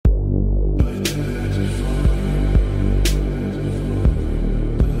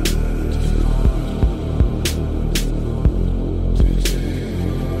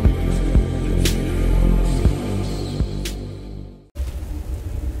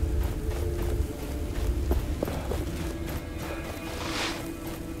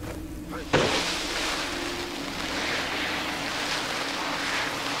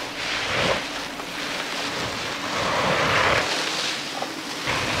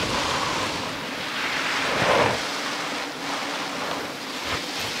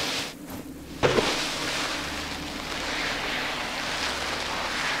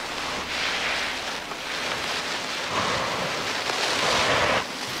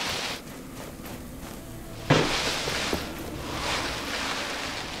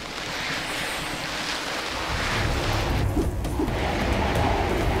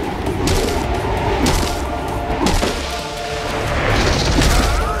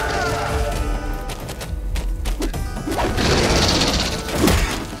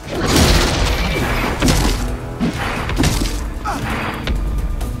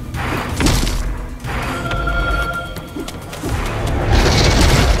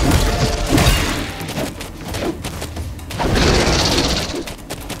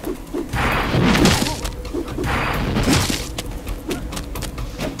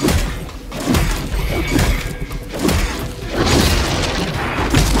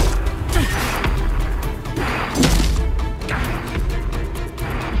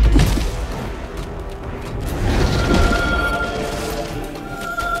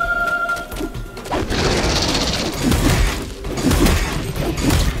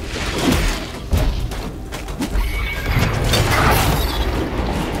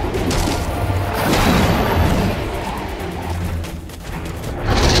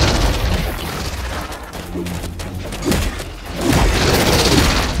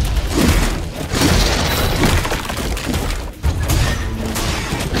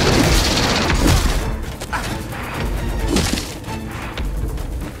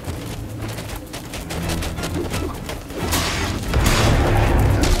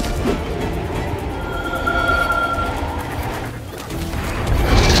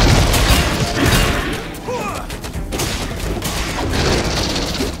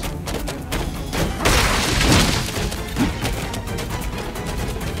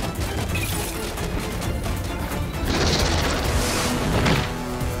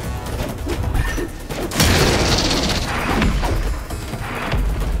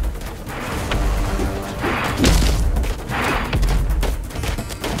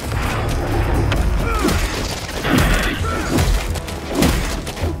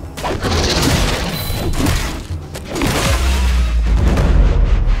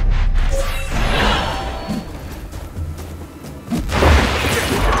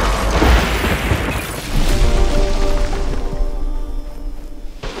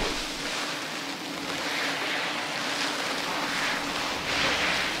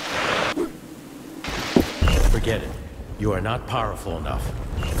are not powerful enough.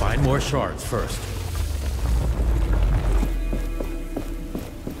 Find more shards first.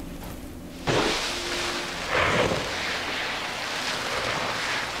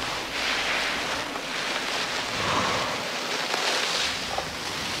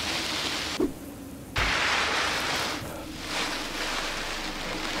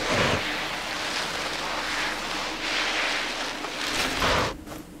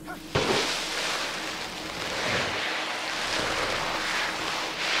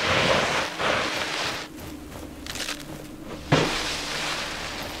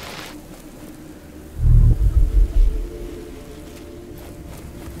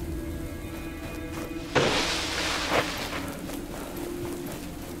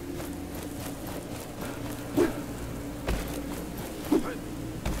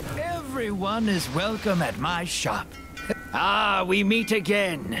 Everyone is welcome at my shop. Ah, we meet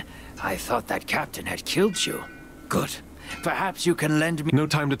again. I thought that captain had killed you. Good. Perhaps you can lend me— No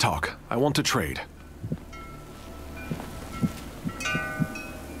time to talk. I want to trade.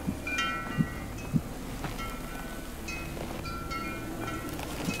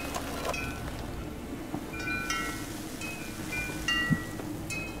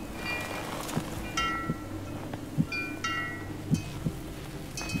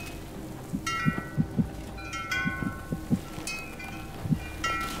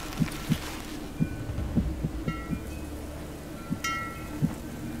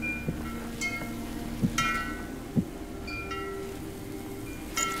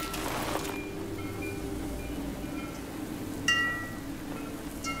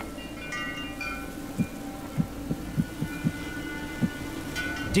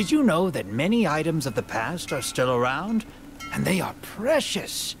 Did you know that many items of the past are still around? And they are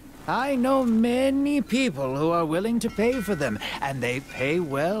precious. I know many people who are willing to pay for them, and they pay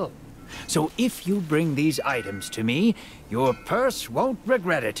well. So if you bring these items to me, your purse won't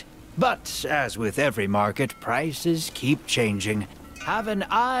regret it. But as with every market, prices keep changing. Have an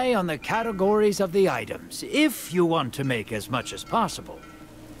eye on the categories of the items, if you want to make as much as possible.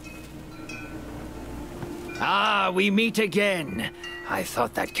 Ah, we meet again. I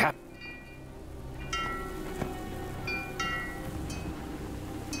thought that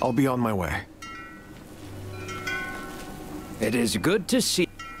I'll be on my way. It is good to see.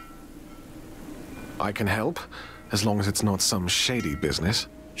 I can help, as long as it's not some shady business.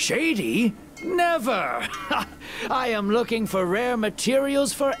 Shady? Never! I am looking for rare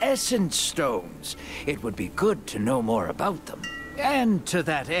materials for essence stones. It would be good to know more about them. And to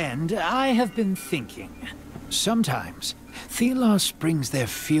that end, I have been thinking. Sometimes, Thelos brings their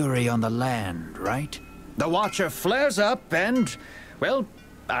fury on the land, right? The Watcher flares up and, well,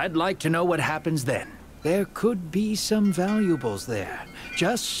 I'd like to know what happens then. There could be some valuables there,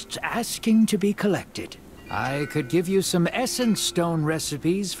 just asking to be collected. I could give you some essence stone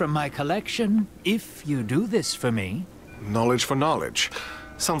recipes from my collection, if you do this for me. Knowledge for knowledge.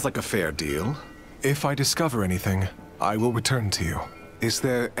 Sounds like a fair deal. If I discover anything, I will return to you. Is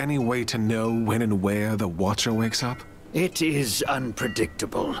there any way to know when and where the Watcher wakes up? It is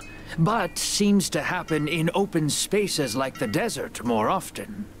unpredictable, but seems to happen in open spaces like the desert more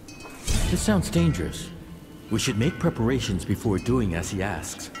often. This sounds dangerous. We should make preparations before doing as he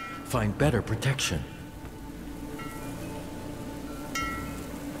asks. Find better protection.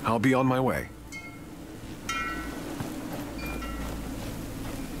 I'll be on my way.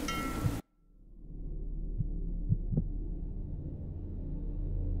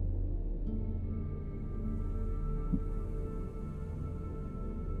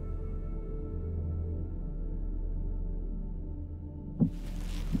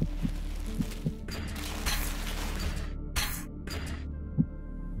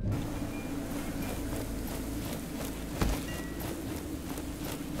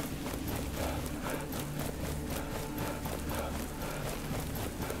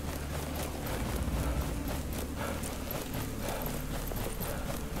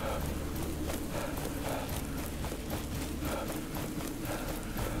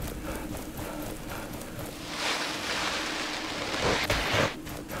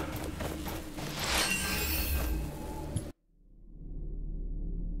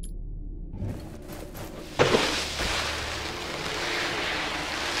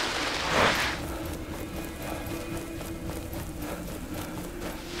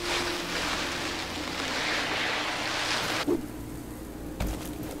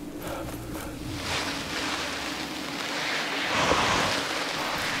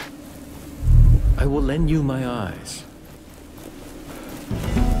 I will lend you my eyes.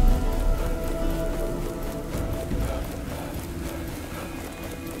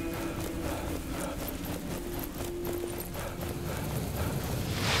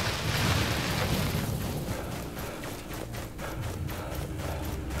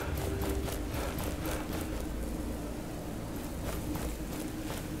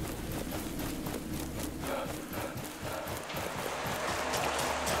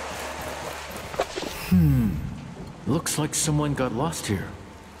 Looks like someone got lost here.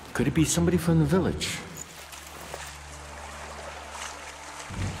 Could it be somebody from the village?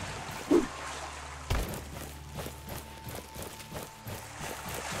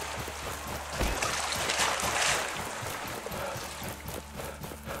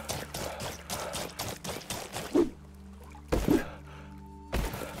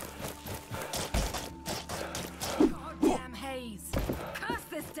 Goddamn haze! Curse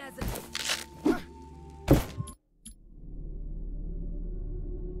this desert!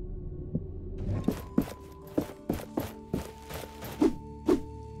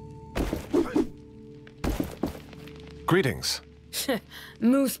 Greetings.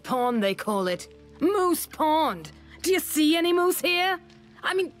 Moose Pond, they call it. Moose Pond. Do you see any moose here?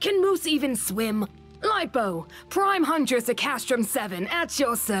 I mean, can moose even swim? Lipo, Prime Huntress of Castrum 7, at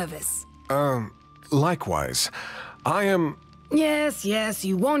your service. Likewise. I am... Yes,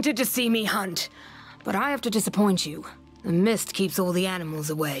 you wanted to see me hunt. But I have to disappoint you. The mist keeps all the animals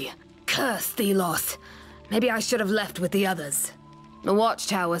away. Curse thee, loss. Maybe I should have left with the others. The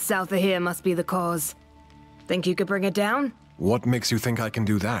watchtower south of here must be the cause. Think you could bring it down? What makes you think I can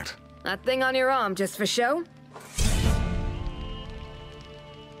do that? That thing on your arm just for show?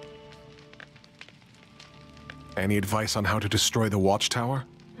 Any advice on how to destroy the watchtower?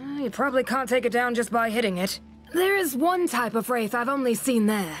 You probably can't take it down just by hitting it. There is one type of wraith I've only seen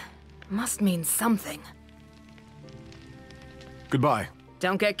there. Must mean something. Goodbye.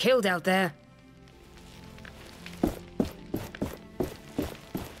 Don't get killed out there.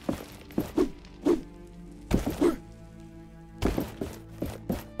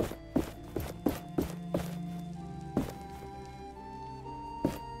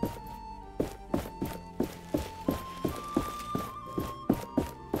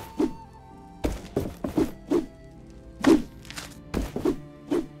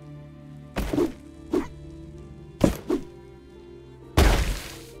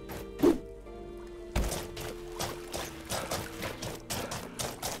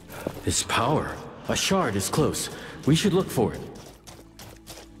 This power. A shard is close. We should look for it.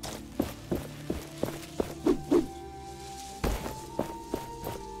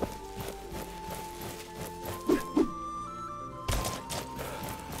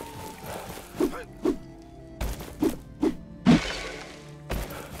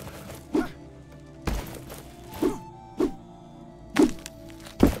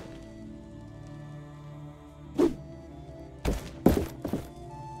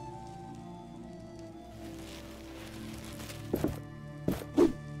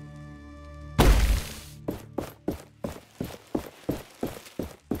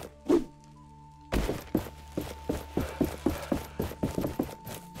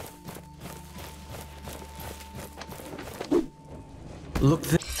 Look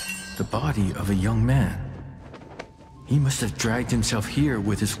there. The body of a young man. He must have dragged himself here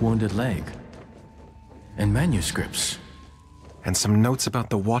with his wounded leg. And manuscripts. And some notes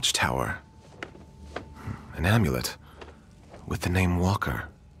about the watchtower. An amulet. With the name Walker.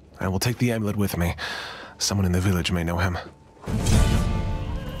 I will take the amulet with me. Someone in the village may know him.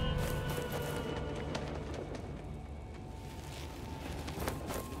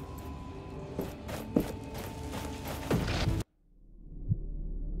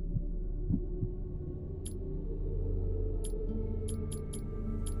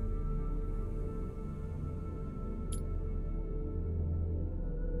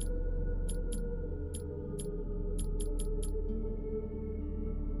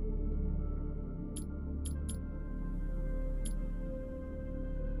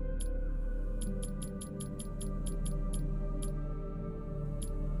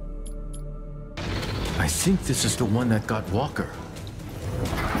 I think this is the one that got Walker.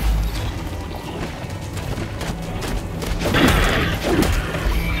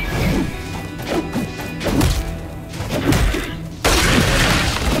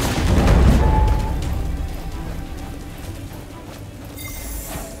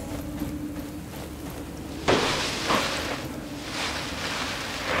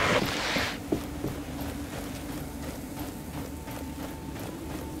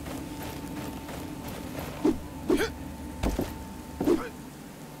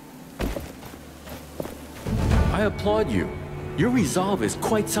 I applaud you. Your resolve is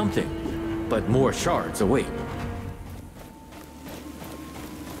quite something, but more shards await.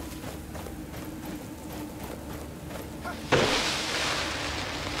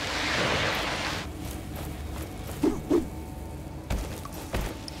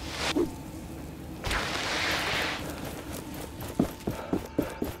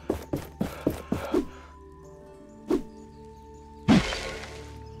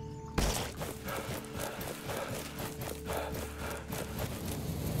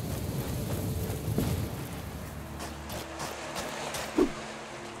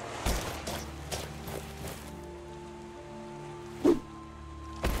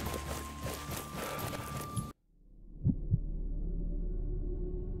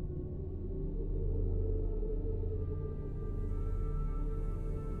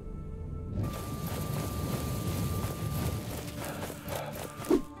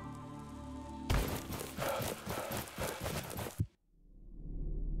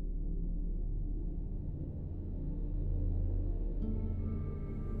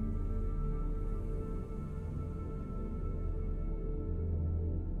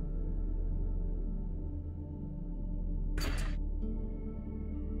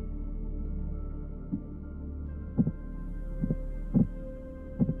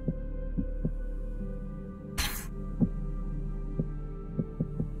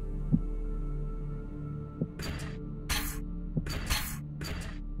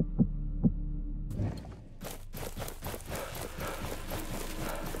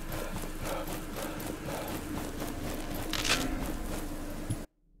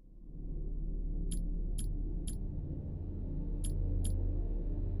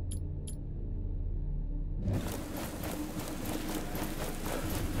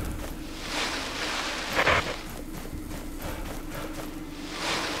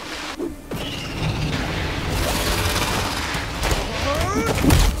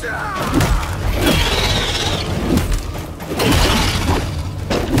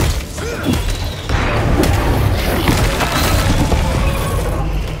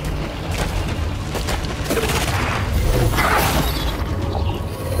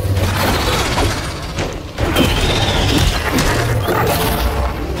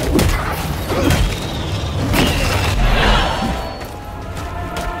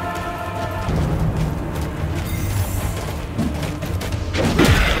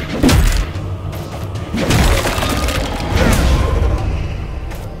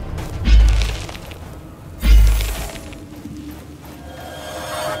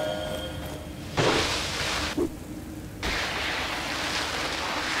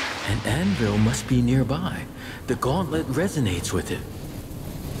 anvil must be nearby. The gauntlet resonates with it.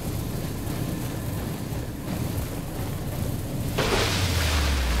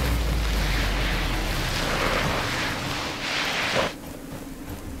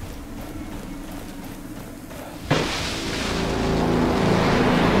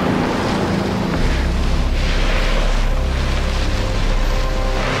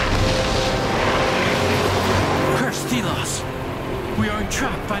 We are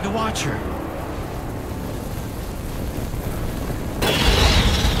entrapped by the Watcher.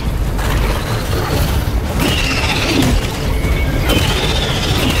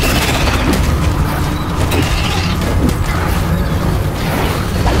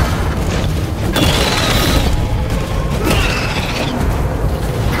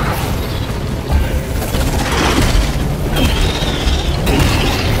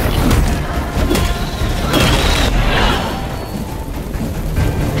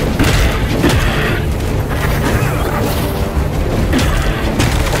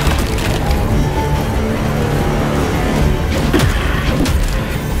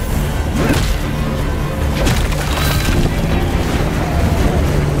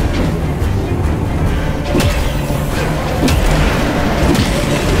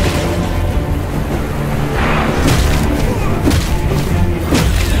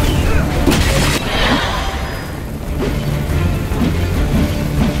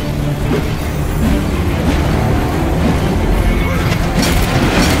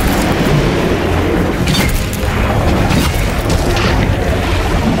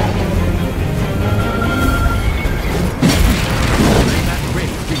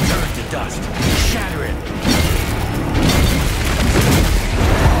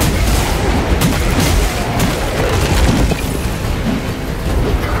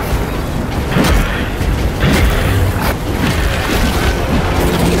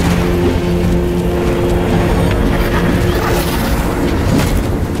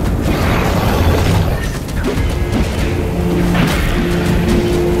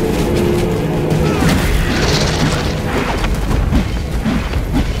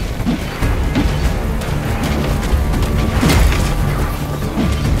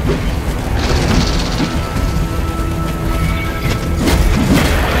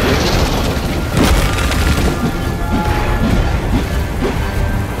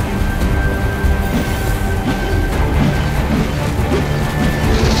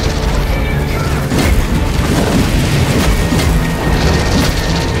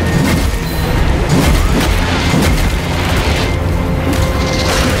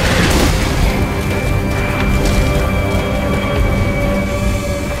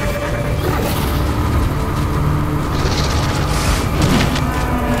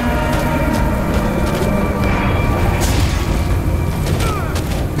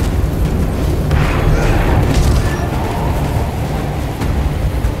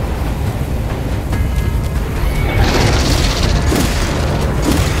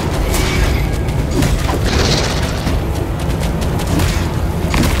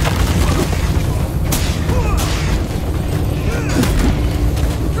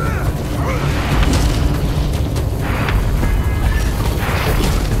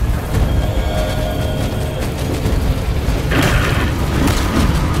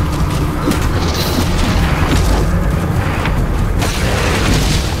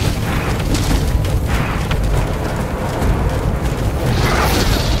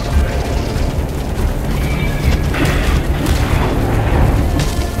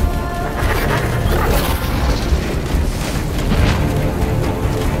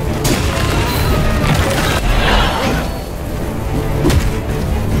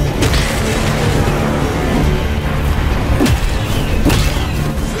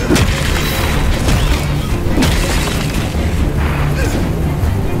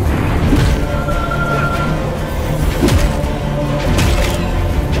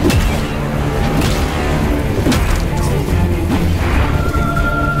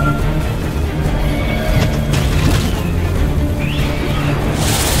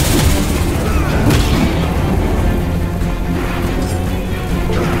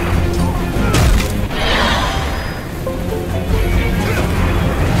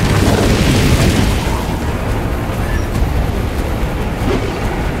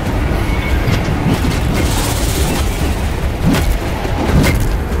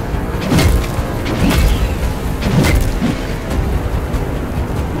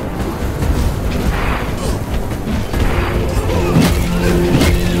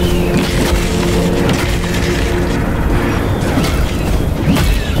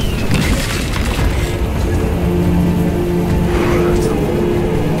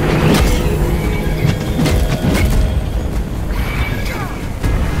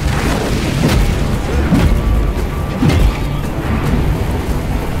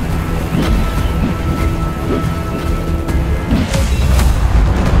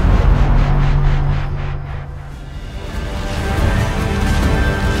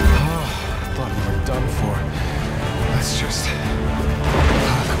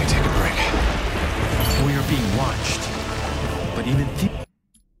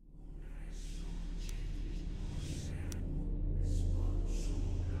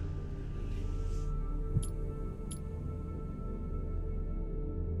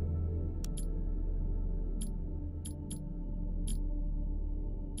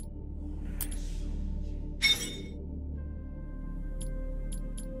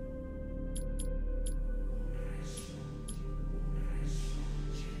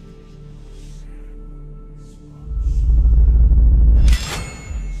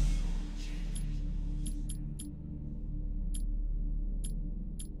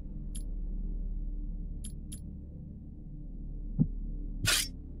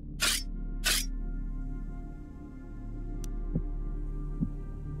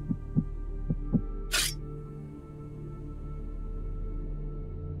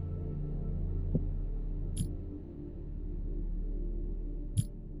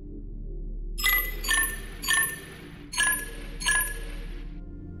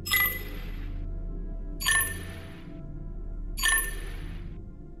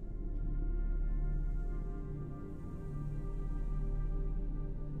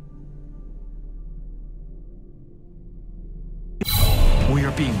 We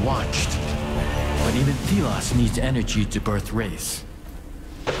are being watched. But even Thelos needs energy to birth race.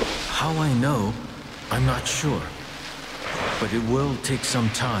 How I know, I'm not sure. But it will take some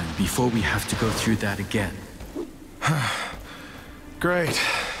time before we have to go through that again. Great.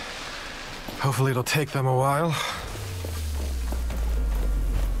 Hopefully it'll take them a while.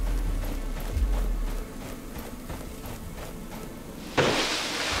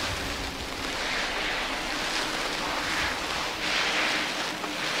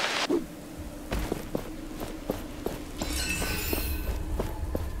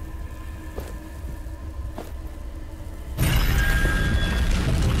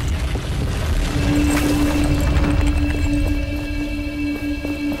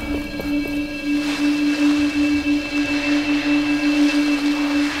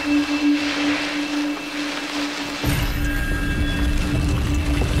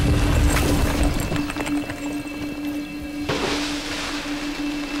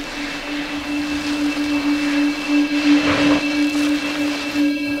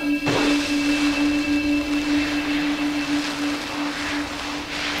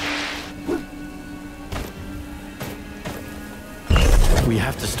 We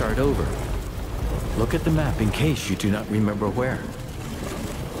have to start over. Look at the map in case you do not remember where.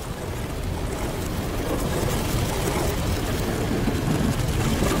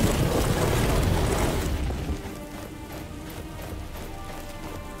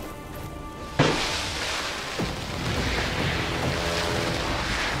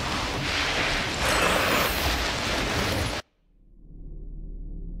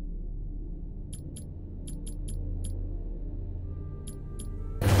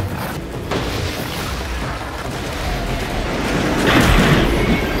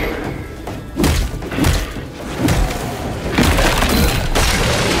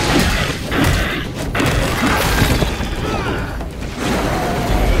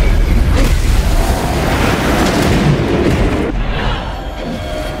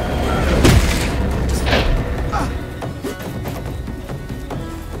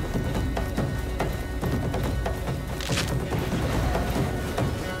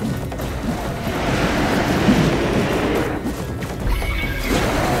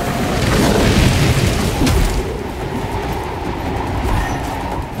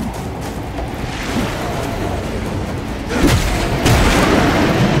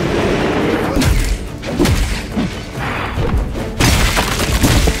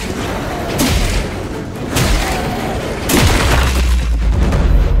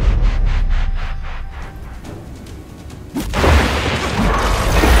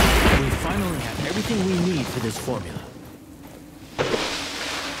 Formula.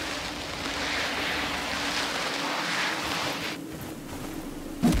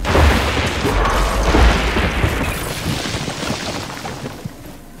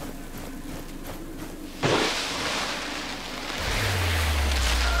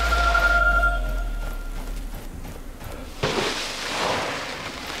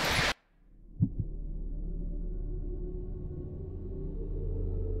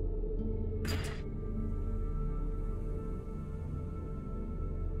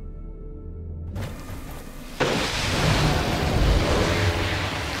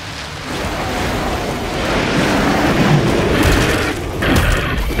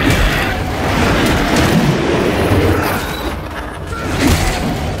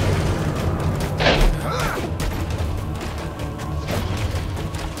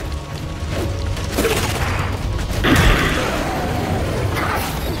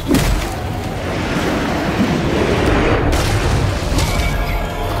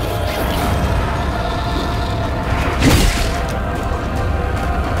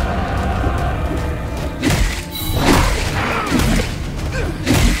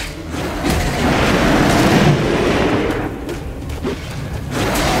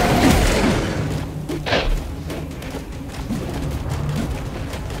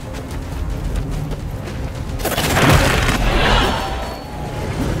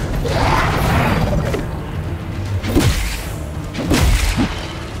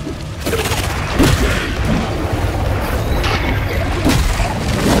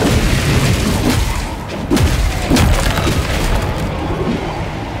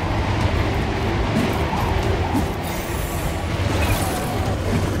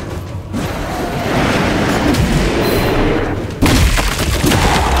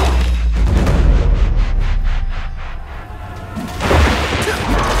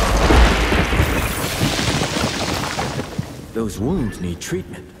 Those wounds need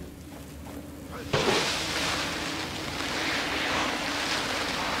treatment.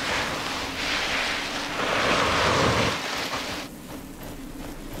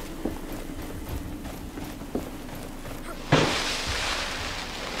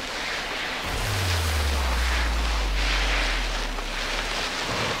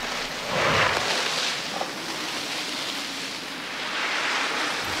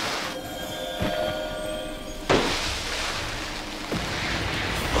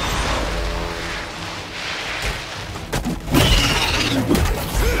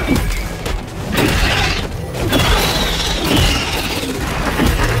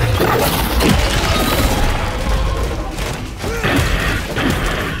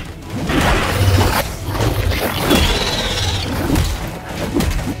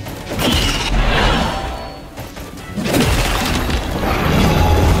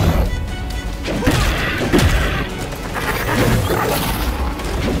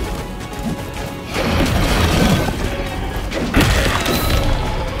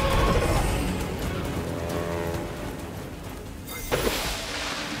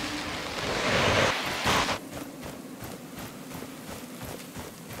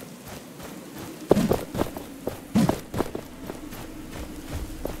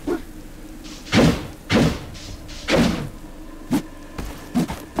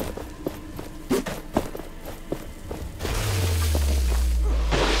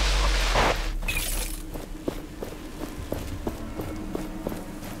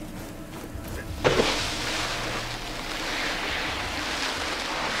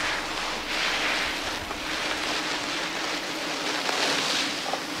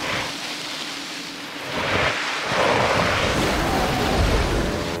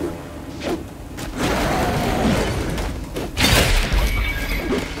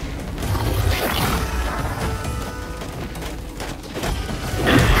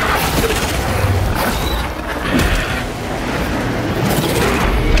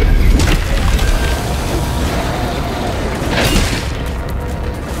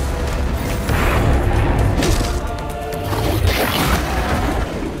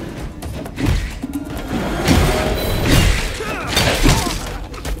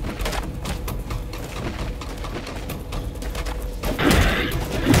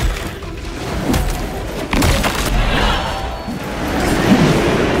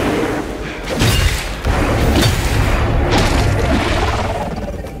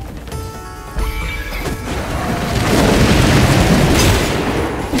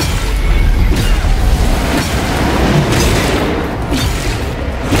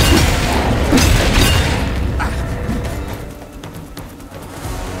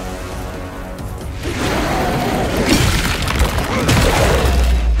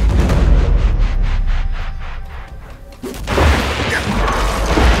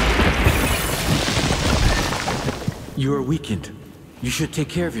 weakened. You should take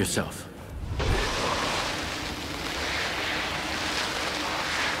care of yourself.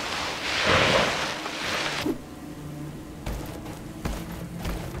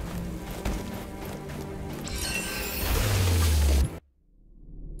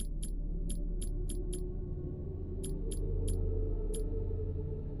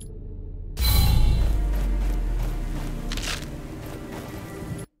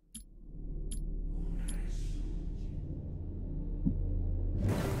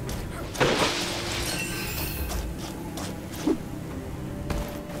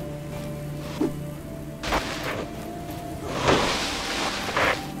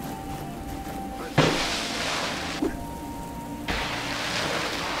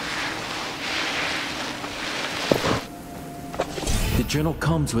 The journal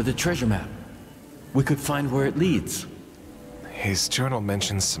comes with a treasure map. We could find where it leads. His journal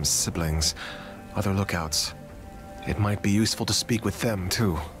mentions some siblings, other lookouts. It might be useful to speak with them,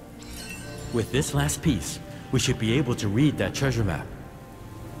 too. With this last piece, we should be able to read that treasure map.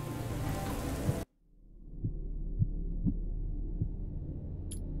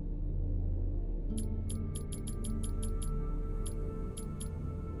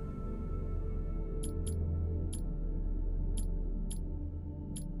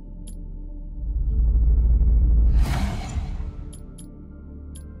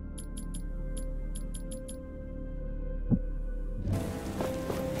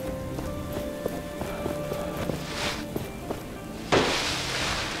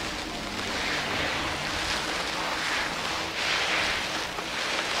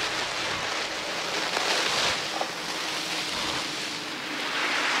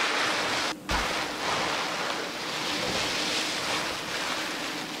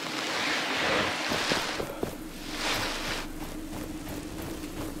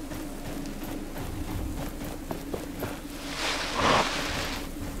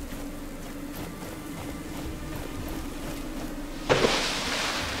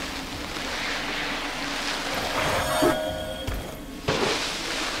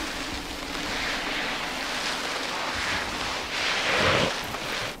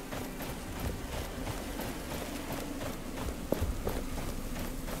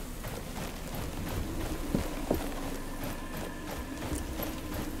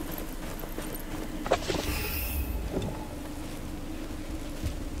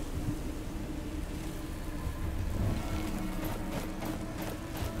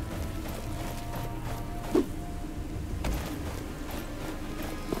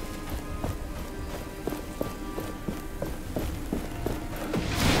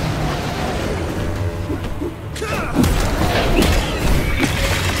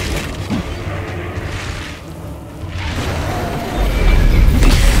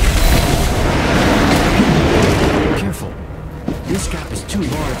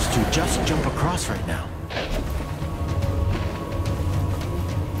 Right now.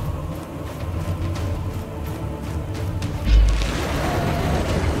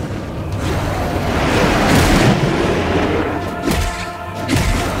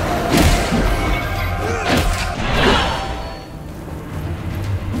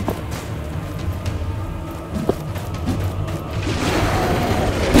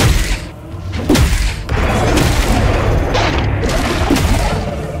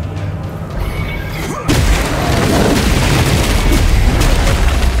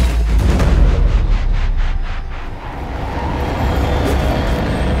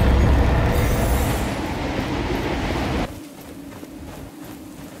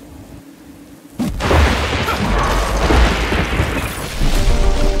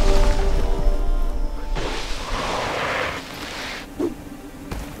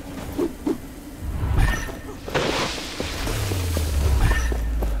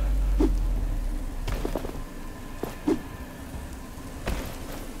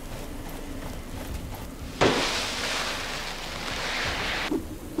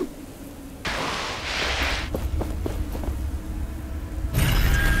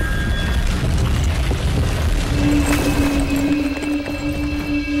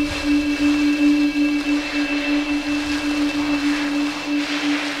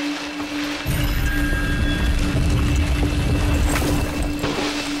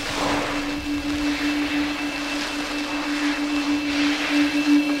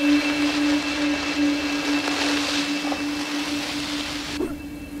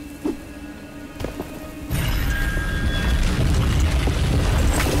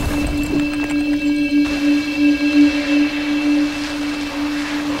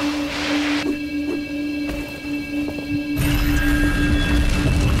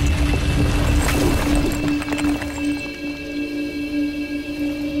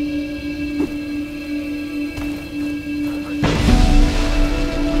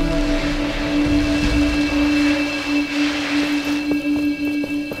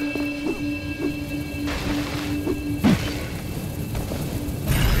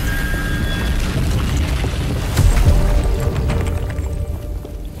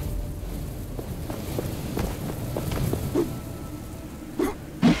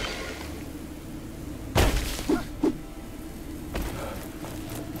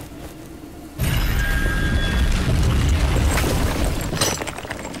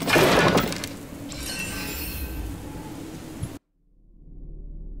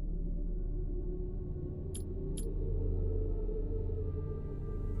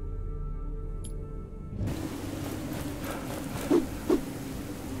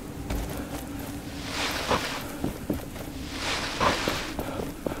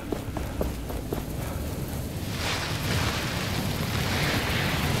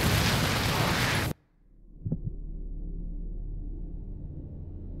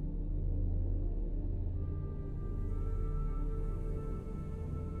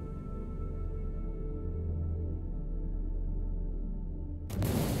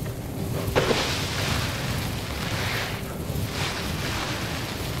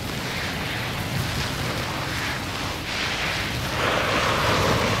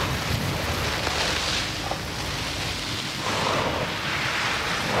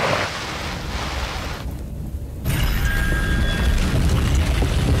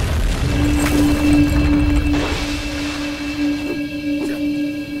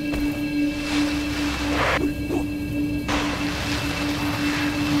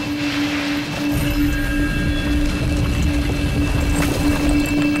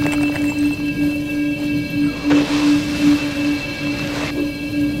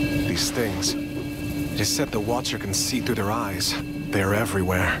 said the Watcher can see through their eyes. They're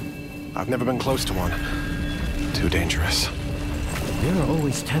everywhere. I've never been close to one. Too dangerous. They are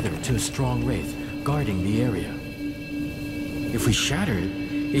always tethered to a strong wraith, guarding the area. If we shatter it,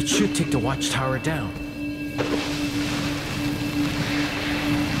 it should take the watchtower down.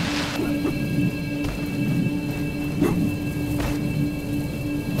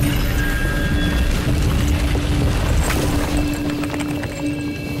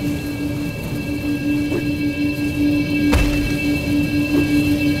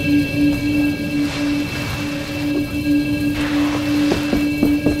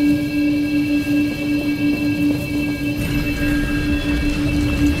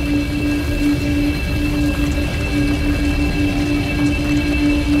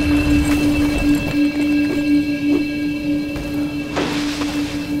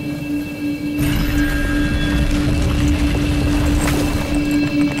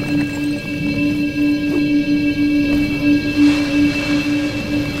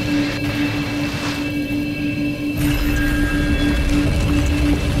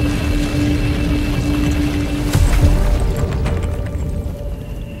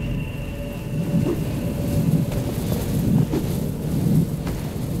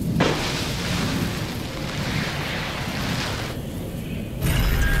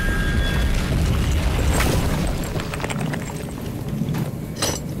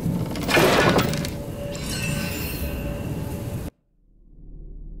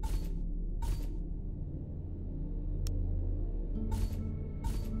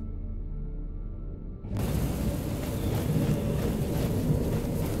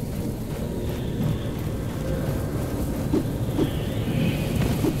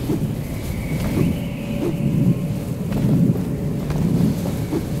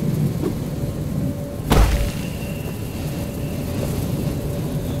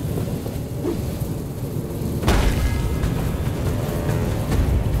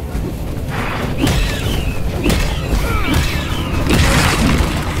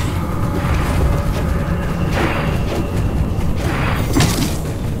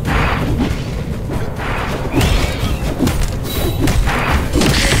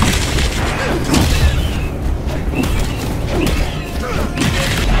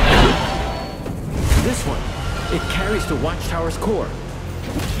 Watchtower's core.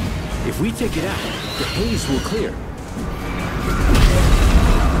 If we take it out, the haze will clear.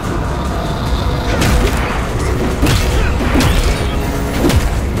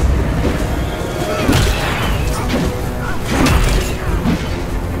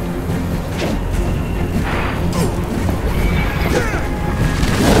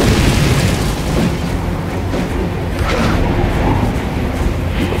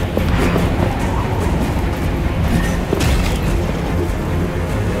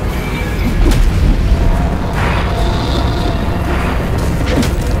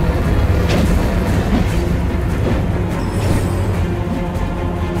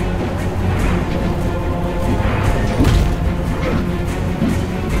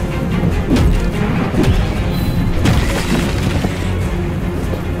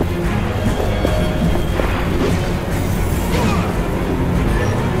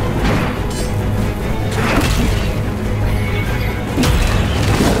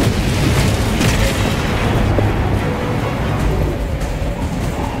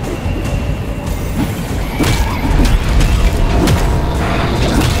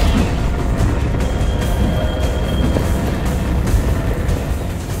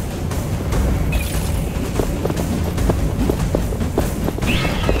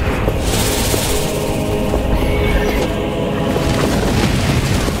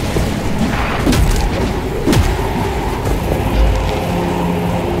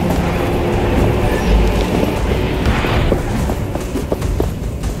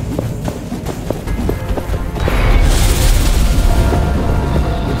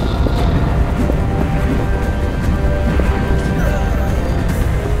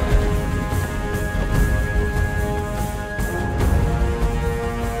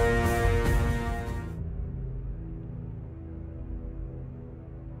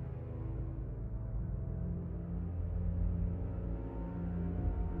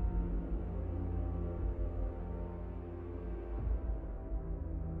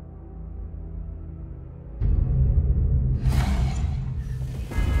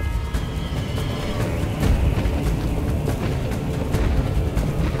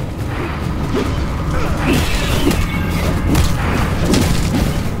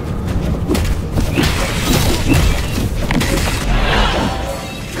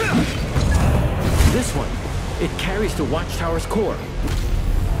 Watchtower's core.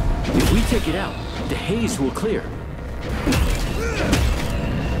 If we take it out, the haze will clear.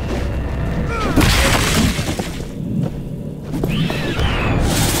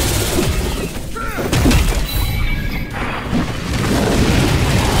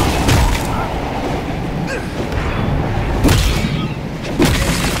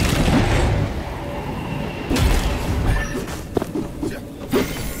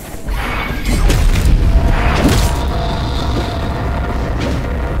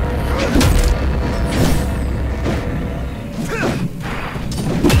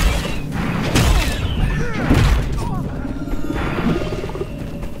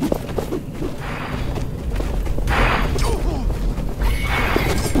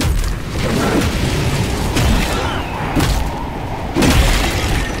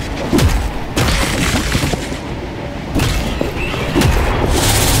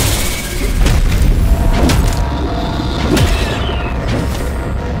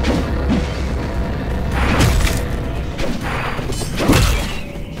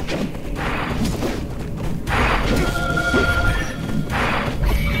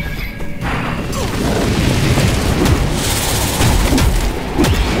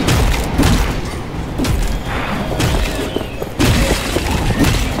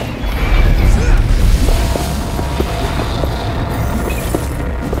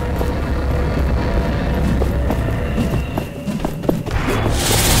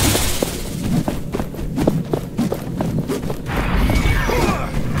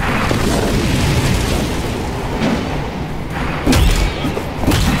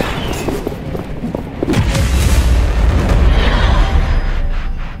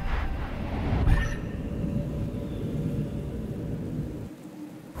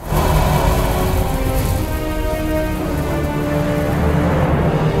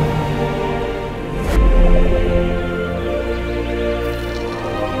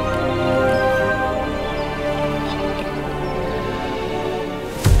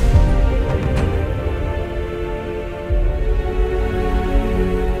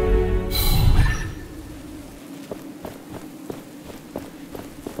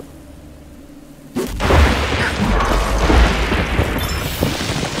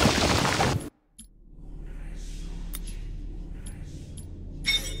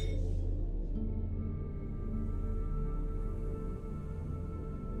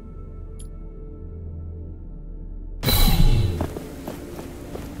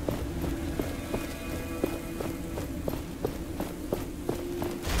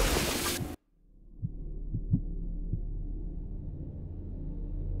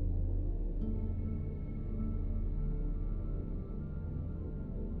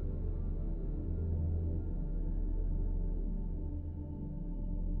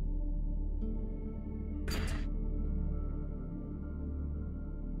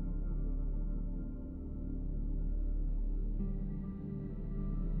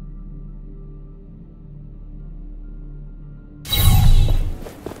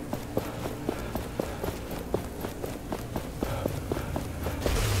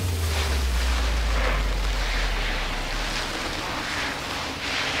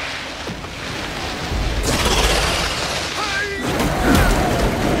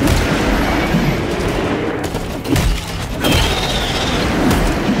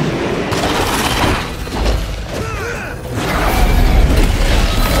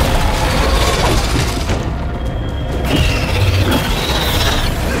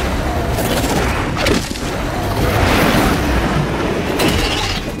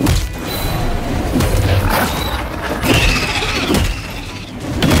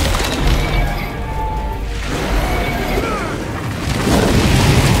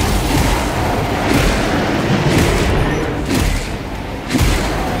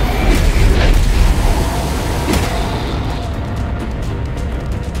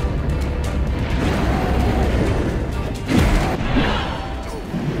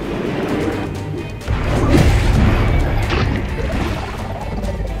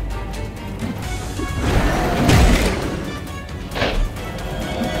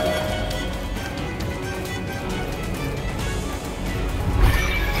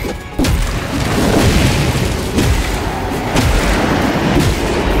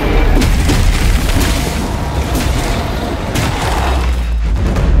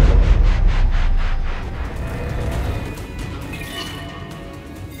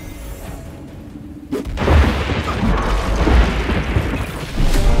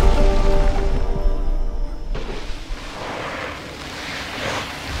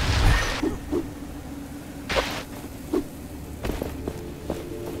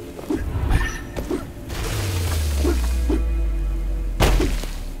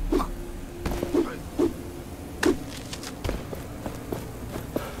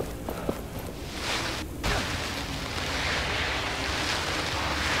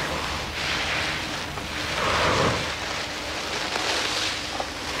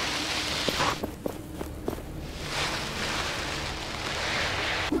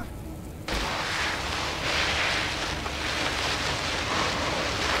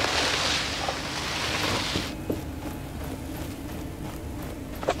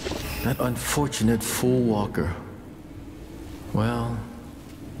 That unfortunate fool walker. Well,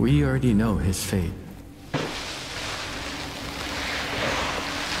 we already know his fate.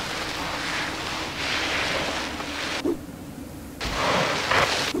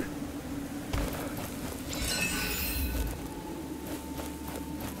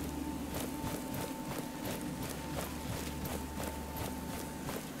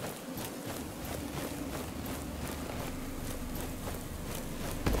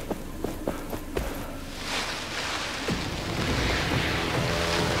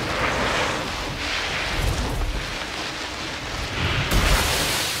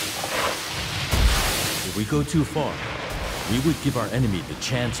 If we go too far, we would give our enemy the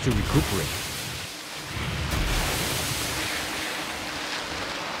chance to recuperate.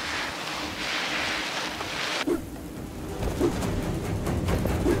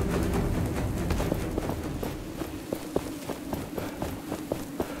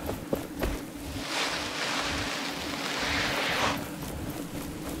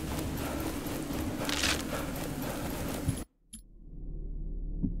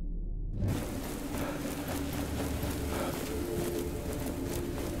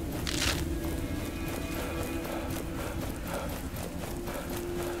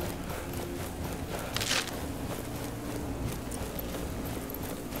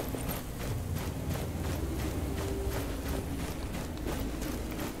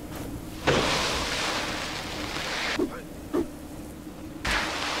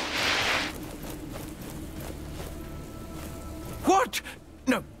 What?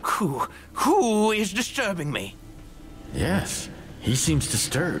 No, who is disturbing me? Yes, he seems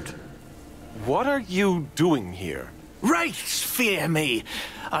disturbed. What are you doing here? Wraiths fear me.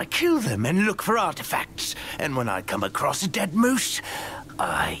 I kill them and look for artifacts, and when I come across a dead moose,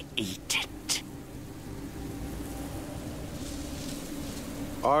 I eat it.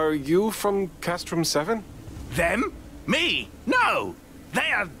 Are you from Castrum 7? Them? Me? No!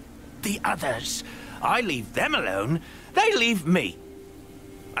 They are the others. I leave them alone. They leave me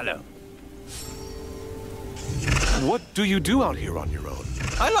alone. What do you do out here on your own?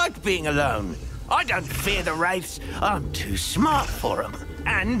 I like being alone. I don't fear the wraiths. I'm too smart for them.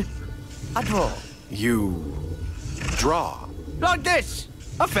 And I draw. You draw? Like this.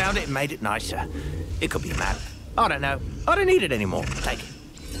 I found it and made it nicer. It could be a map. I don't know. I don't need it anymore. Take it.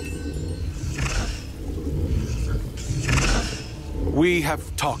 We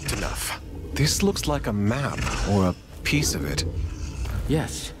have talked enough. This looks like a map, or a piece of it.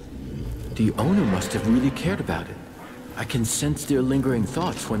 Yes. The owner must have really cared about it. I can sense their lingering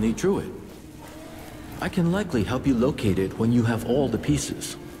thoughts when they drew it. I can likely help you locate it when you have all the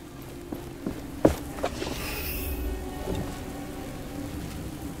pieces.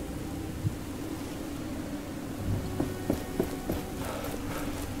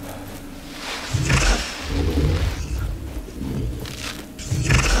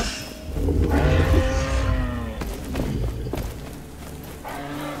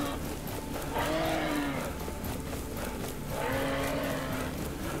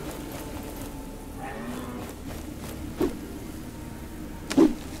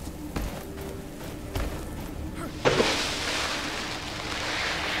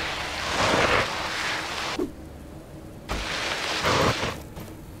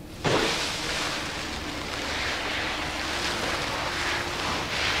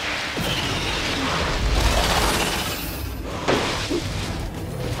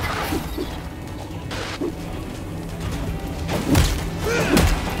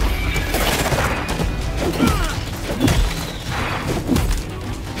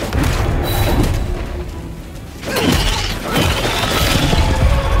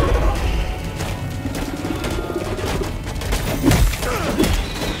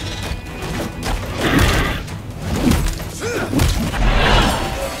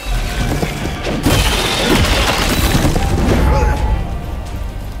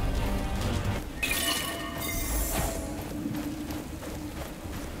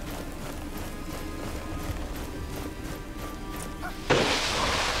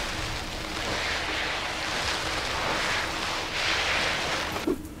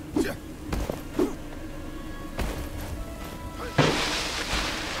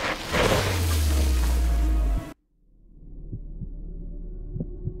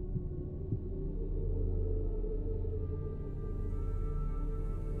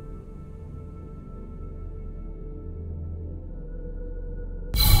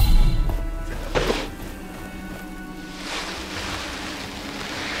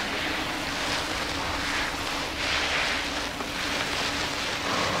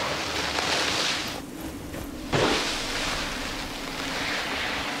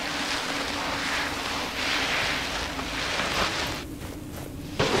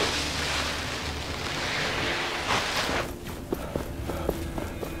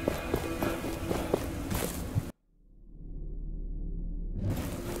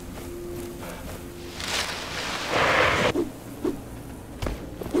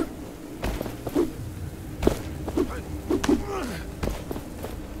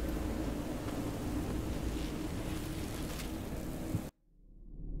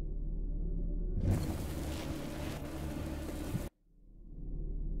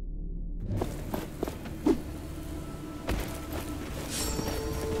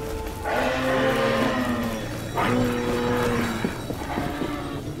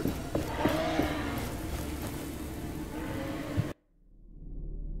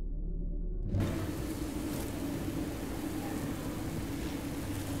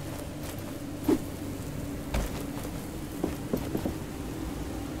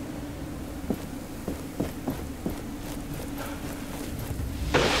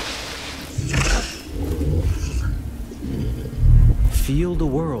 feel the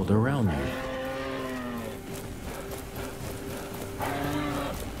world around you.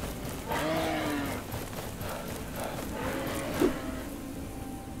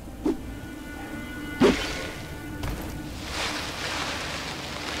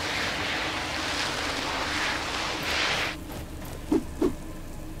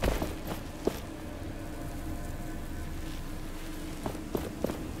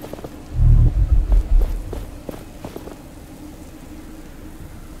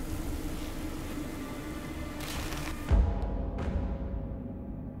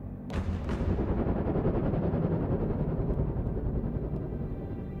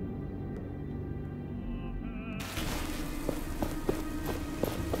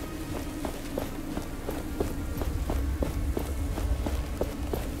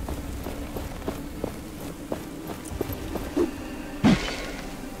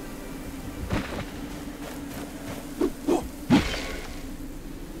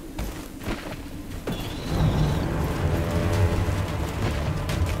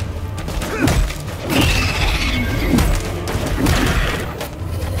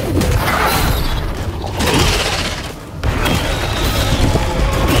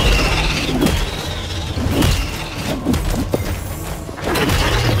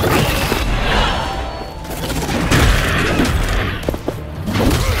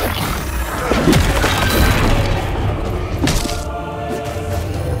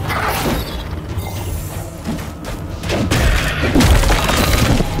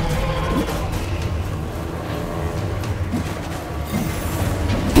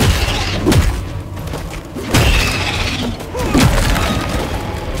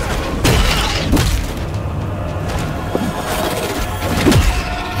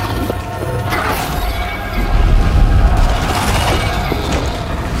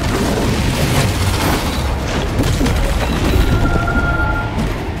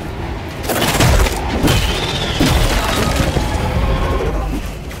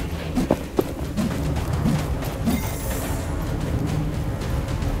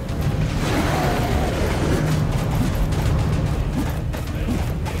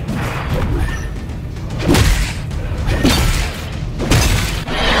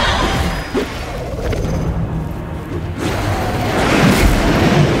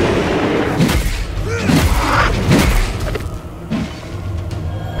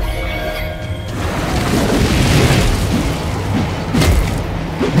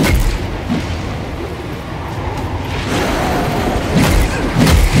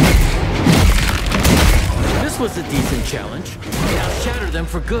 Was a decent challenge. Now shatter them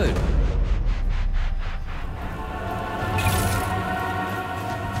for good.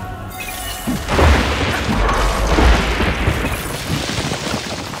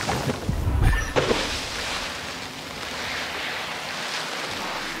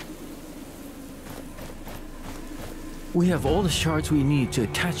 We have all the shards we need to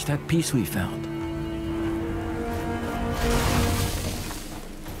attach that piece we found.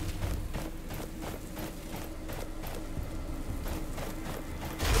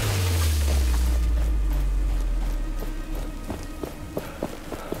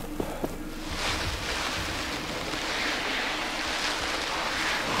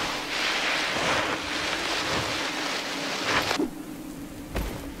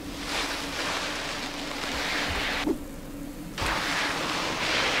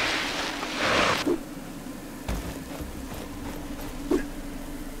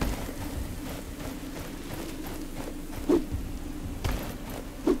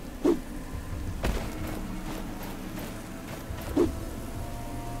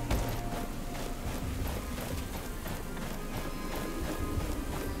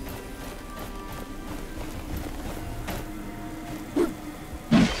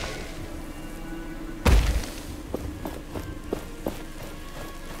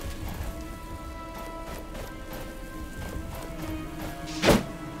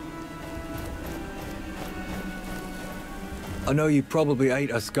 I know you probably hate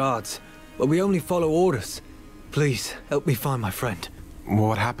us guards, but we only follow orders. Please, help me find my friend.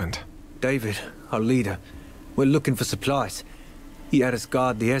 What happened? David, our leader. We're looking for supplies. He had us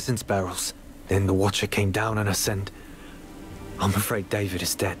guard the essence barrels. Then the Watcher came down on us and... I'm afraid David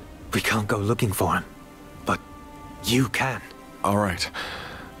is dead. We can't go looking for him. But you can. All right.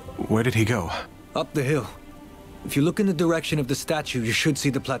 Where did he go? Up the hill. If you look in the direction of the statue, you should see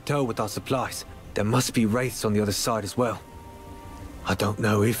the plateau with our supplies. There must be wraiths on the other side as well. I don't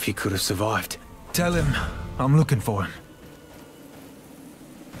know if he could have survived. Tell him I'm looking for him.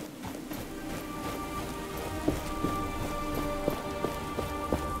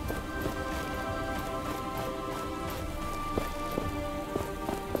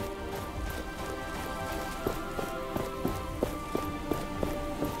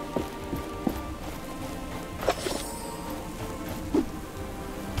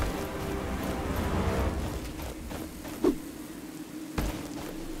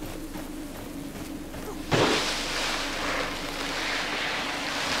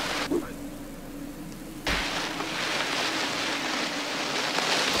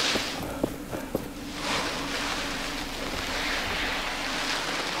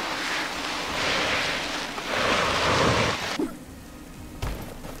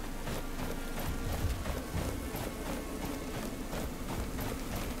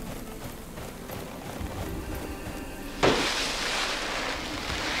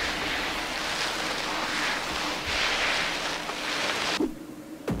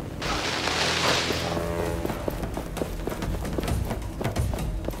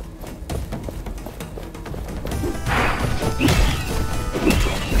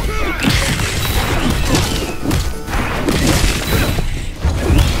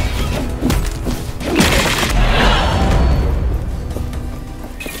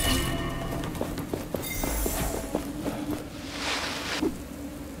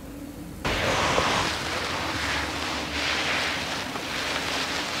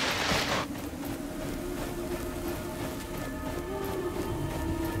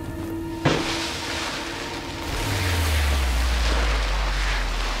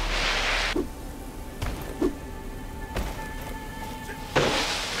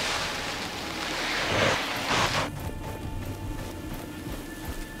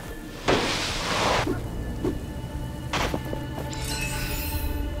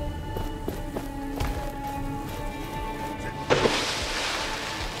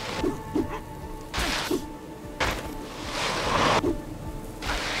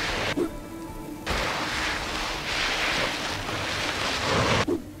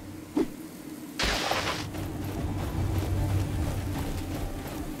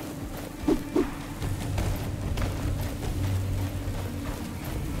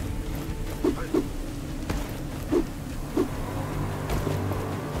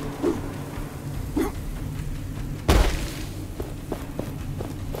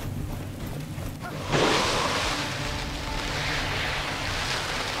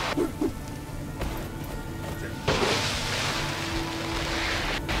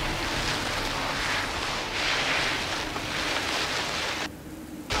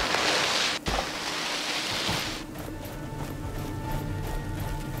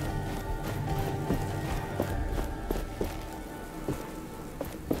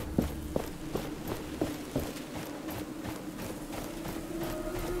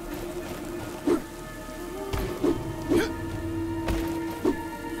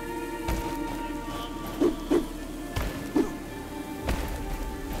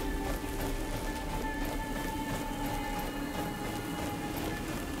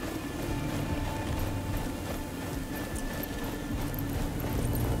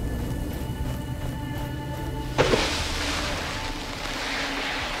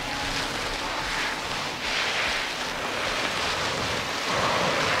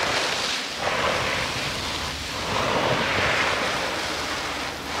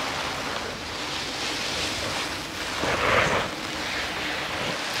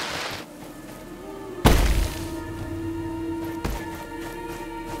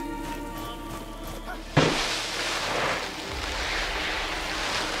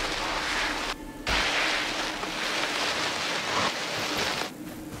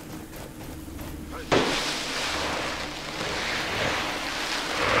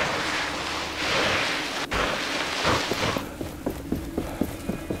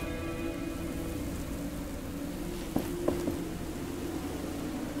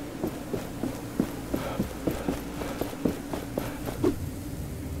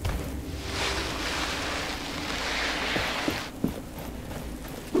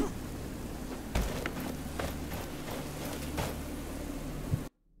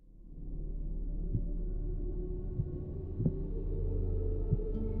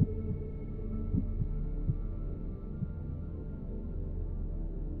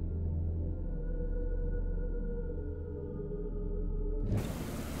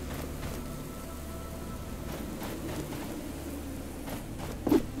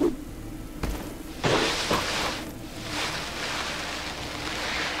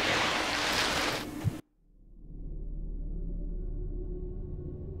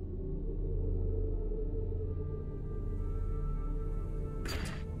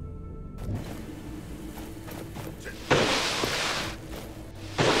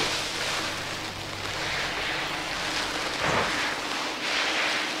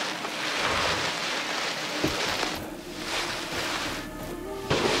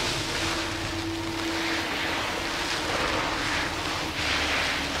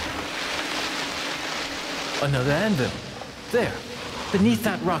 Another anvil. There, beneath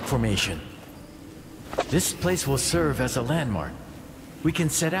that rock formation. This place will serve as a landmark. We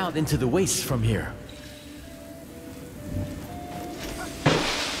can set out into the wastes from here.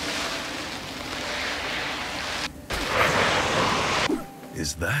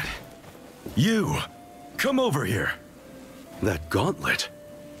 Is that you? Come over here. That gauntlet.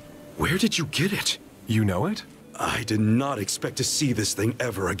 Where did you get it? You know it? I did not expect to see this thing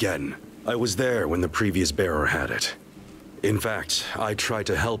ever again. I was there when the previous bearer had it. In fact, I tried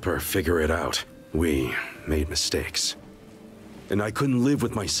to help her figure it out. We made mistakes. And I couldn't live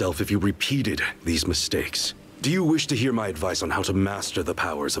with myself if you repeated these mistakes. Do you wish to hear my advice on how to master the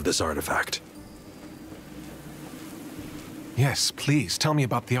powers of this artifact? Yes, please, tell me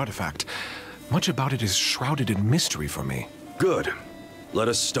about the artifact. Much about it is shrouded in mystery for me. Good. Let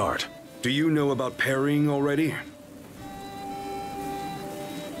us start. Do you know about parrying already?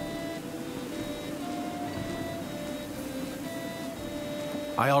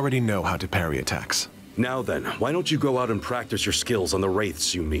 I already know how to parry attacks. Now then, why don't you go out and practice your skills on the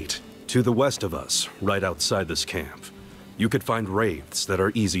wraiths you meet? To the west of us, right outside this camp, you could find wraiths that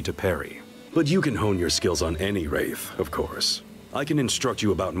are easy to parry. But you can hone your skills on any wraith, of course. I can instruct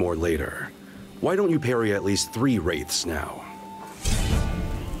you about more later. Why don't you parry at least 3 wraiths now?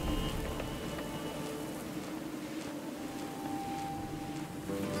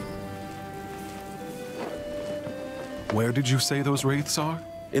 Where did you say those wraiths are?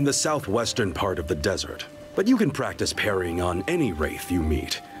 In the southwestern part of the desert. But you can practice parrying on any wraith you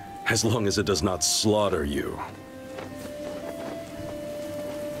meet, as long as it does not slaughter you.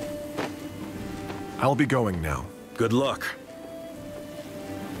 I'll be going now. Good luck.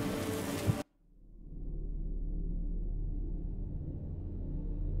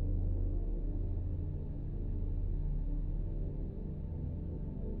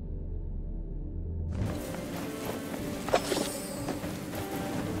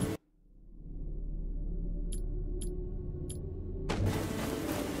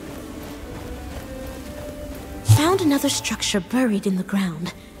 Found another structure buried in the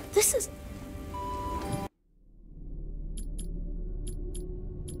ground. This is...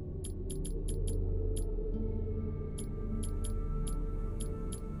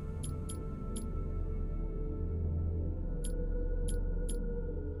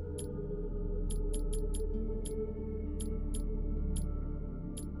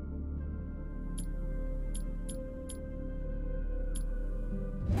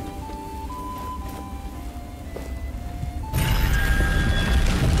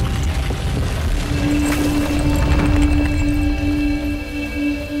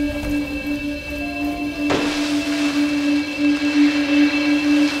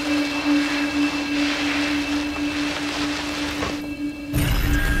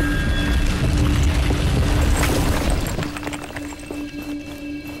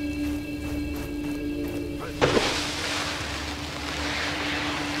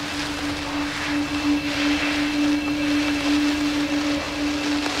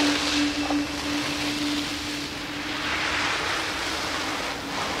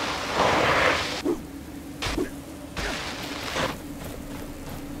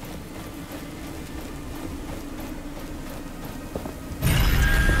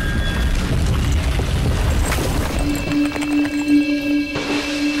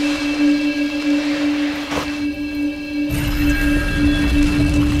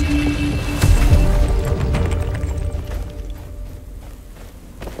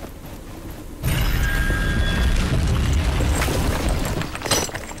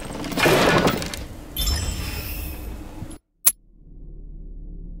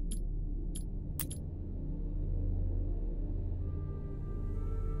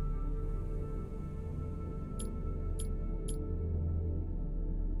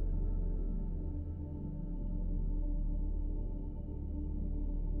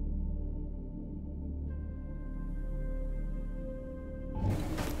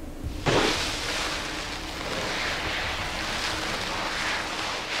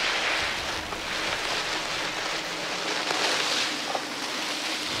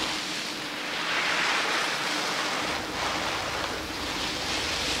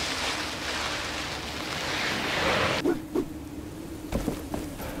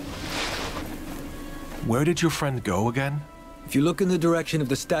 Where did your friend go again? If you look in the direction of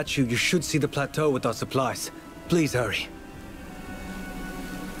the statue, you should see the plateau with our supplies. Please hurry.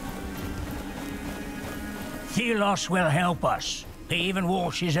 Thelos will help us. He even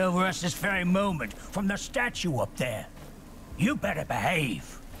washes over us this very moment from the statue up there. You better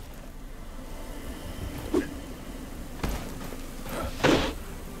behave.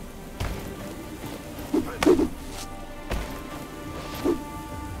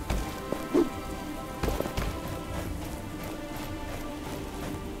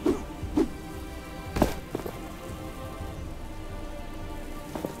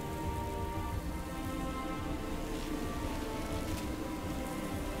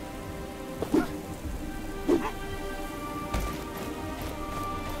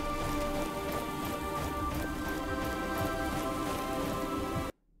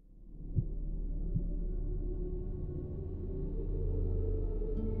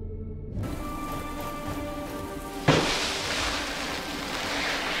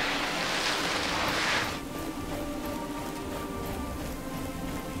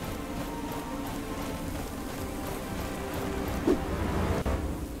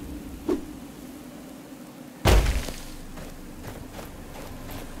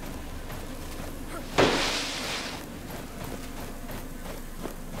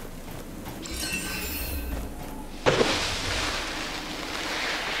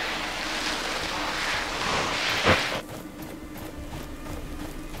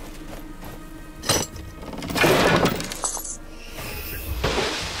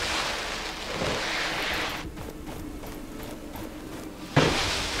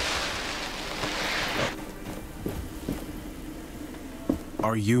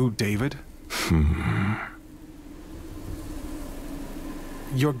 Are you David?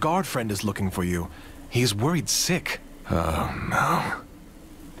 Your guard friend is looking for you. He's worried sick. Oh, no.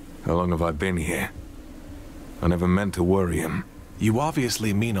 How long have I been here? I never meant to worry him. You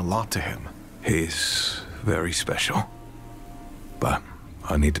obviously mean a lot to him. He's very special. But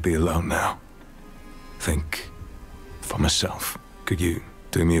I need to be alone now. Think for myself. Could you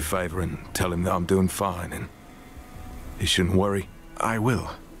do me a favor and tell him that I'm doing fine and he shouldn't worry? I will.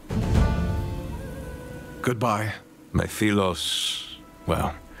 Goodbye. May Thelos,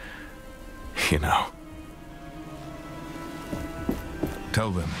 well, you know. Tell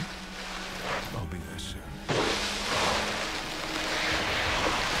them I'll be there soon.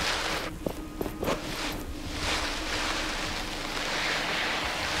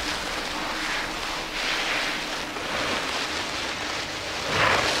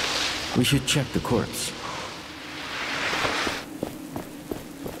 We should check the corpse.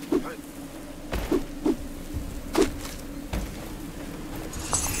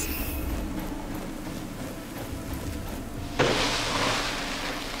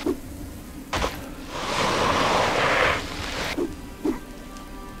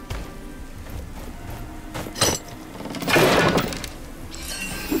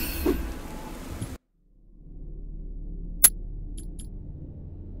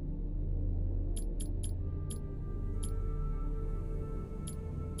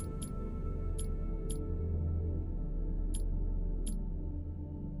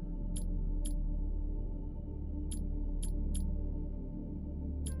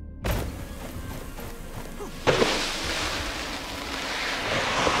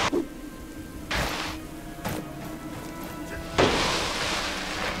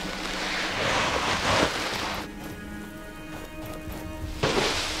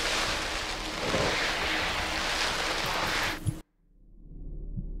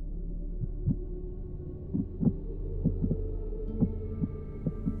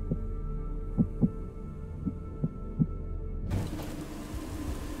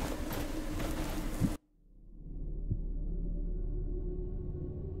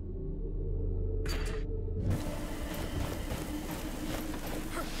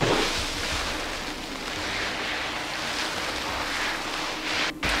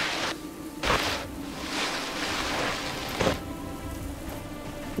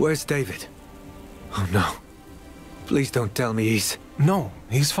 Where's David? Oh no. Please don't tell me he's... No,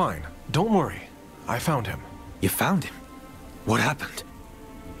 he's fine. Don't worry. I found him. You found him? What happened?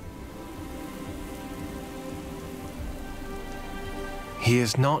 He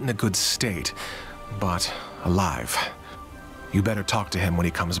is not in a good state, but alive. You better talk to him when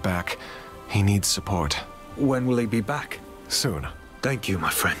he comes back. He needs support. When will he be back? Soon. Thank you,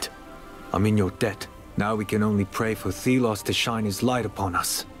 my friend. I'm in your debt. Now we can only pray for Thelos to shine his light upon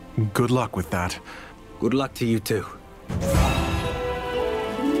us. Good luck with that. Good luck to you too.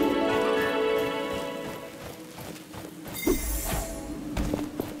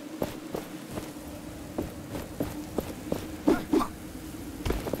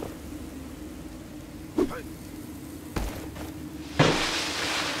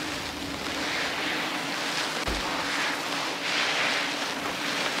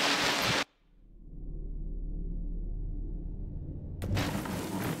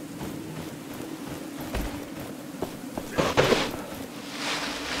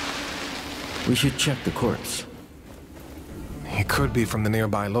 We should check the corpse. He could be from the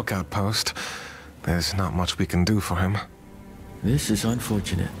nearby lookout post. There's not much we can do for him. This is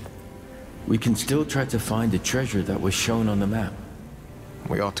unfortunate. We can still try to find the treasure that was shown on the map.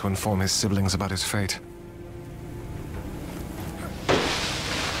 We ought to inform his siblings about his fate.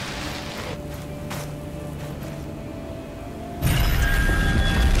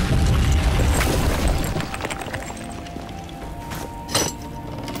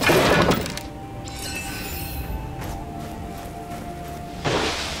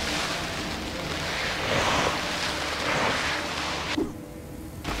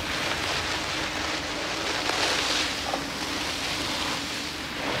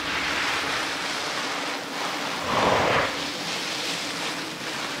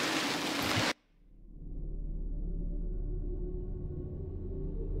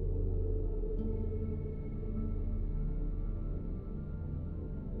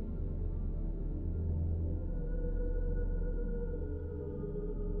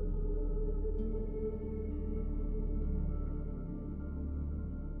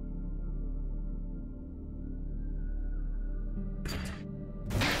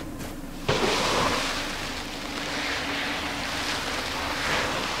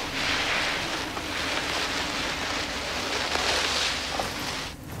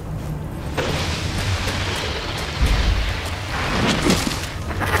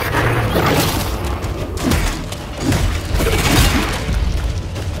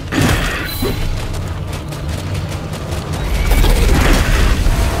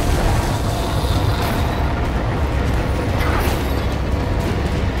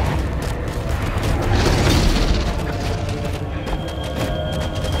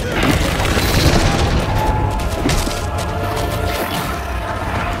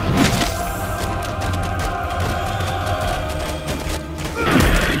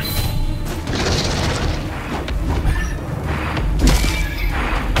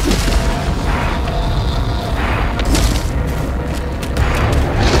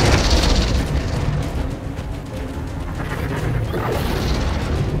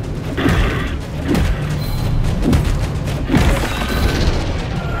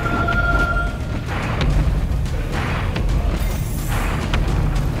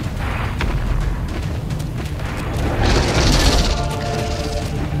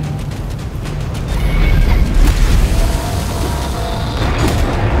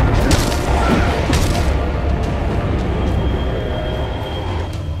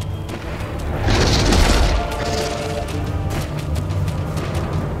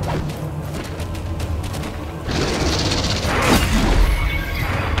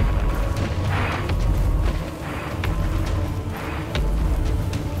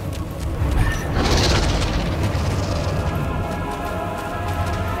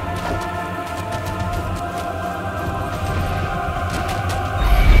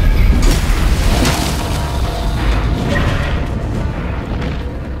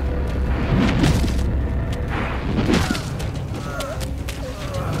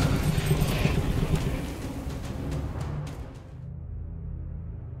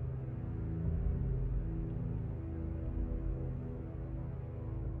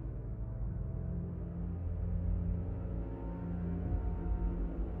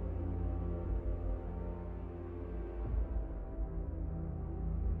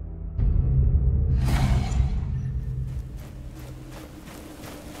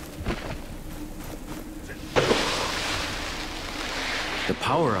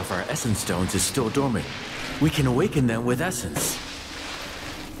 power of our essence stones is still dormant. We can awaken them with essence.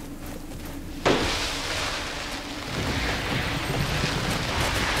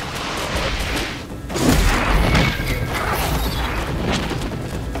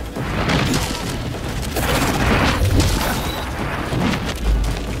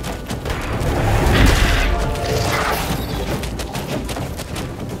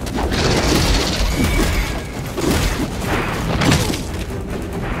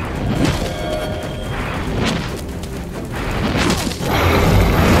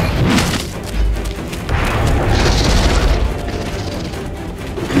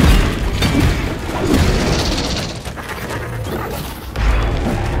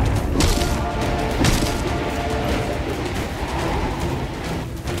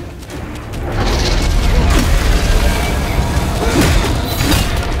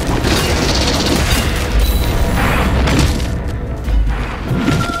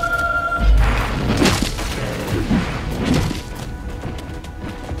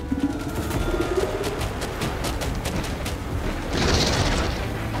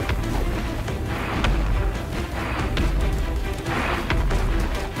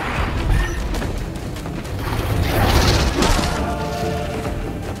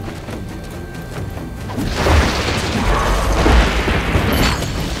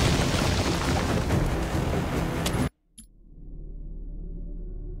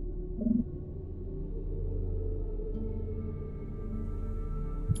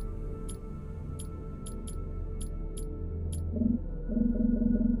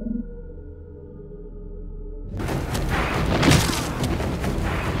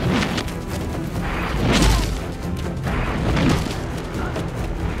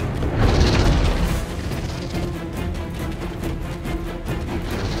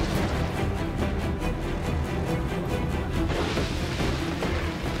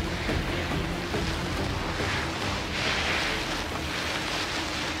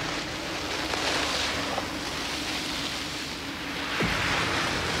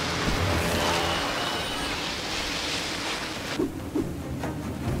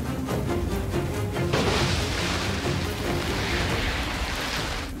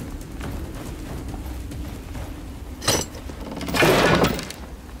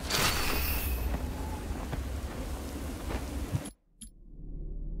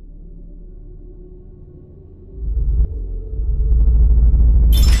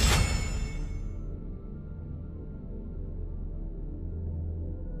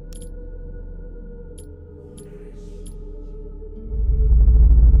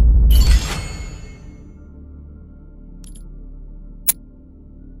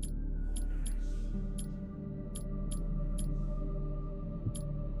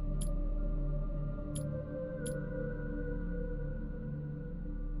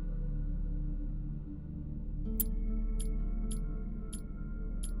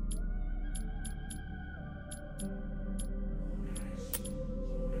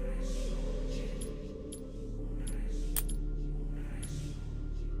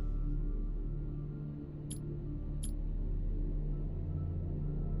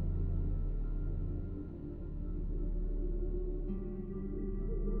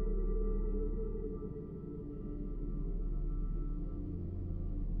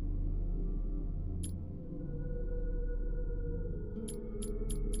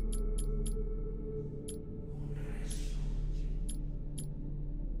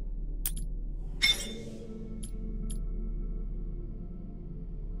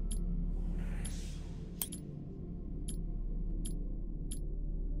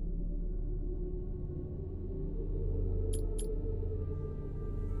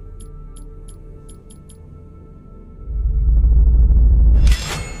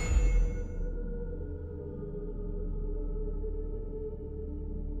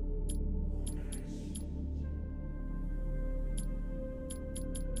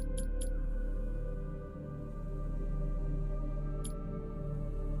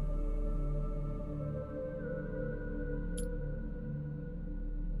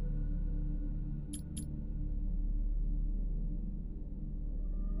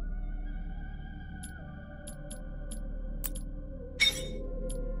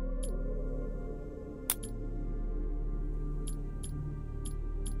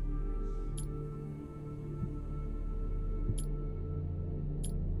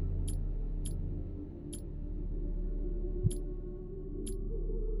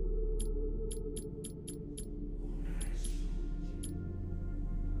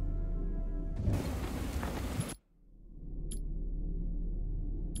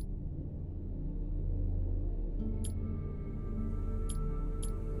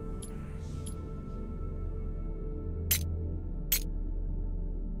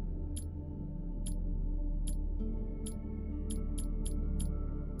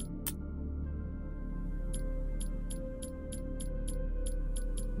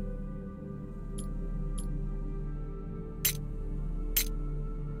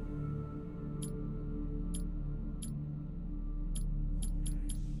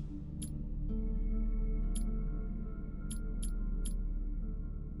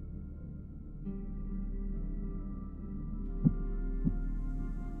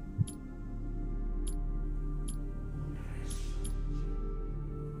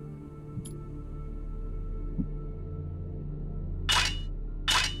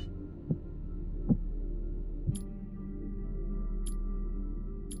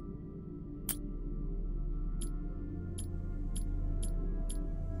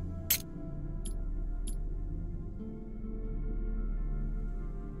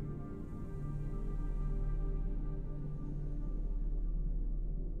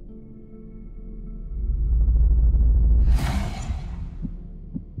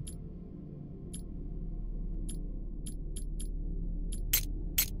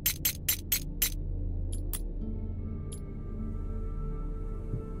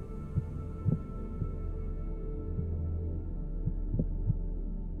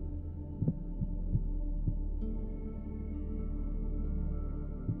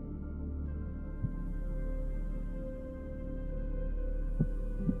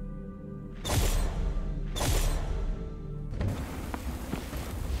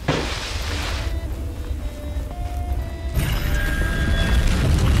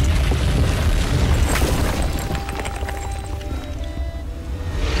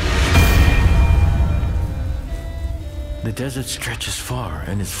 The desert stretches far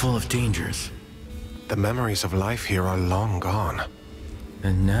and is full of dangers. The memories of life here are long gone.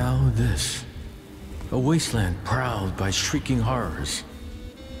 And now this. A wasteland prowled by shrieking horrors.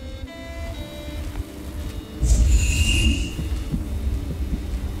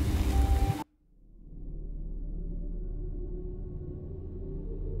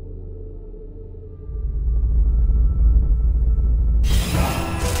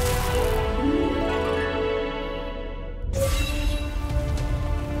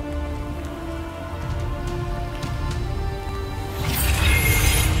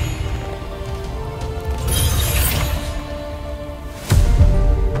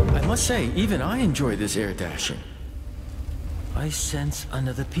 I must say, even I enjoy this air dashing. I sense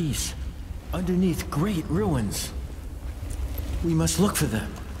another piece, underneath great ruins. We must look for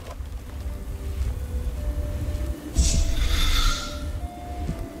them.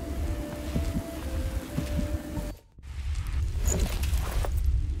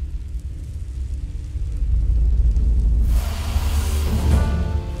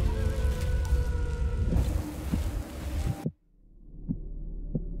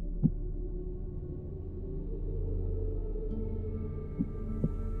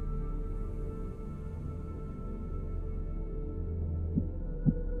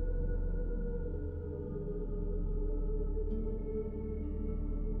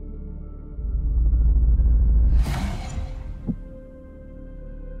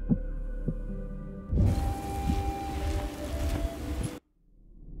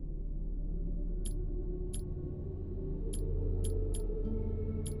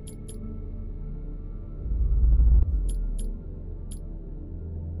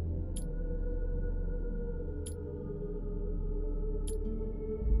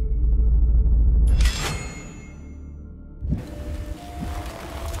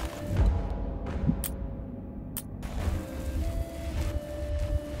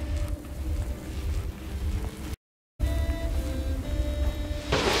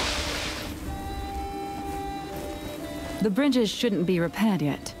 The bridges shouldn't be repaired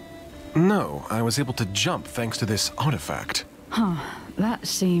yet. No, I was able to jump thanks to this artifact. Huh, that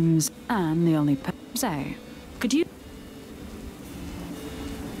seems... And the only say, could you...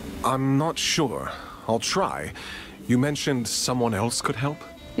 I'm not sure. I'll try. You mentioned someone else could help?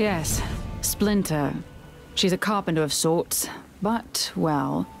 Yes, Splinter. She's a carpenter of sorts, but,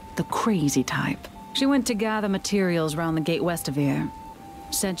 well, the crazy type. She went to gather materials round the gate west of here.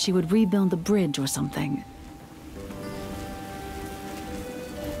 Said she would rebuild the bridge or something.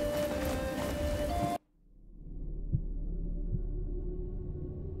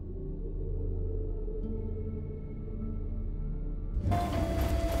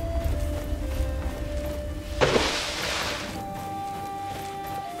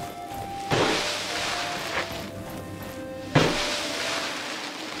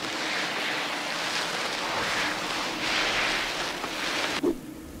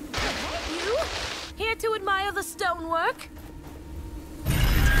 To admire the stonework?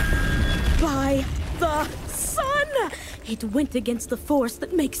 By the sun! It went against the force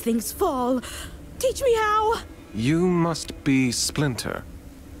that makes things fall. Teach me how! You must be Splinter.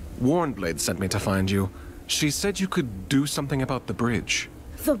 Warnblade sent me to find you. She said you could do something about the bridge.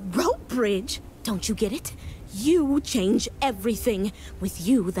 The rope bridge? Don't you get it? You change everything. With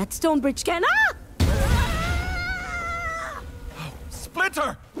you, that stone bridge can... Ah!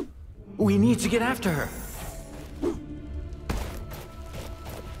 Splinter! We need to get after her.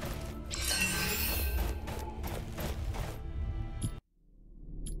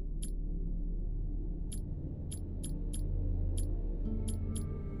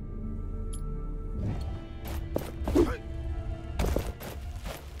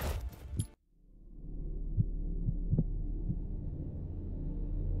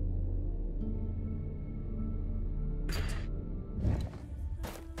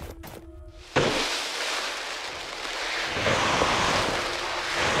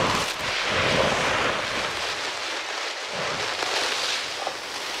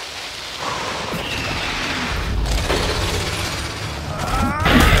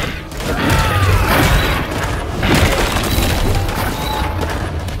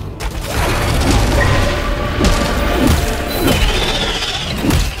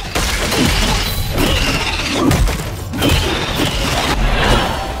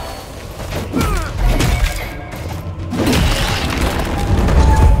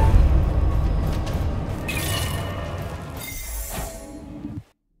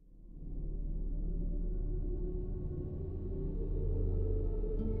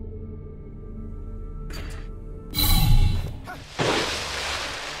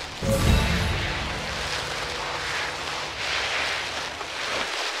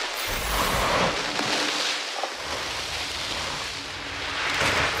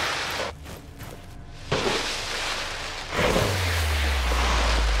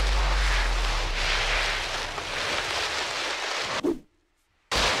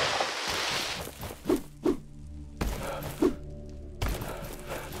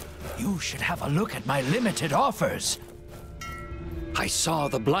 You should have a look at my limited offers. I saw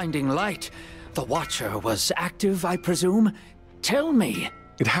the blinding light. The Watcher was active, I presume? Tell me.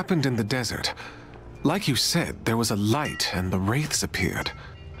 It happened in the desert. Like you said, there was a light and the wraiths appeared.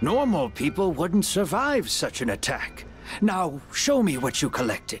 Normal people wouldn't survive such an attack. Now, show me what you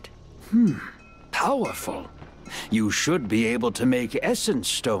collected. Powerful. You should be able to make essence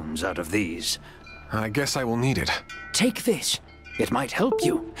stones out of these. I guess I will need it. Take this. It might help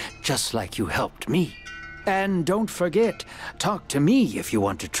you, just like you helped me. And don't forget, talk to me if you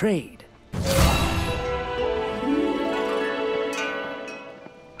want to trade.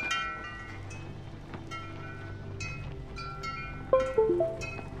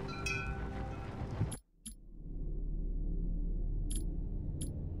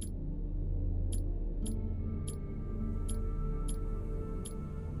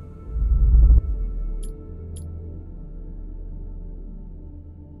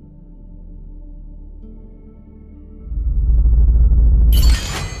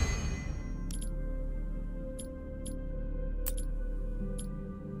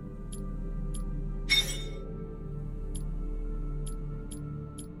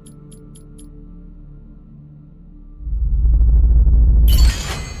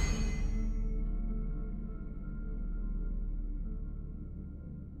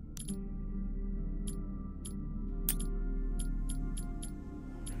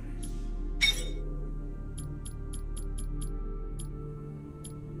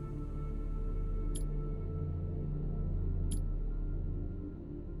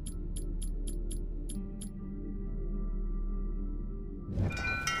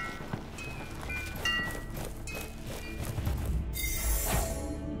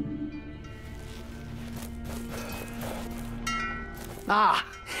 Ah,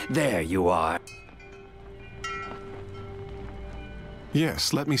 there you are.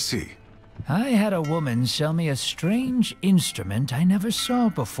 Yes, let me see. I had a woman sell me a strange instrument I never saw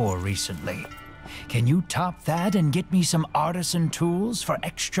before recently. Can you top that and get me some artisan tools for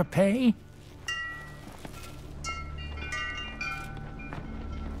extra pay?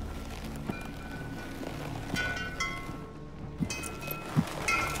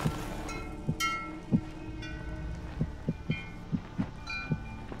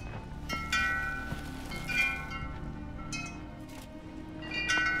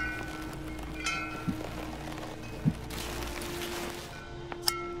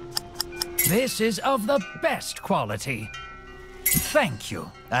 This is of the best quality. Thank you,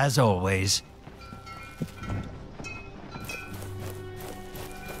 as always.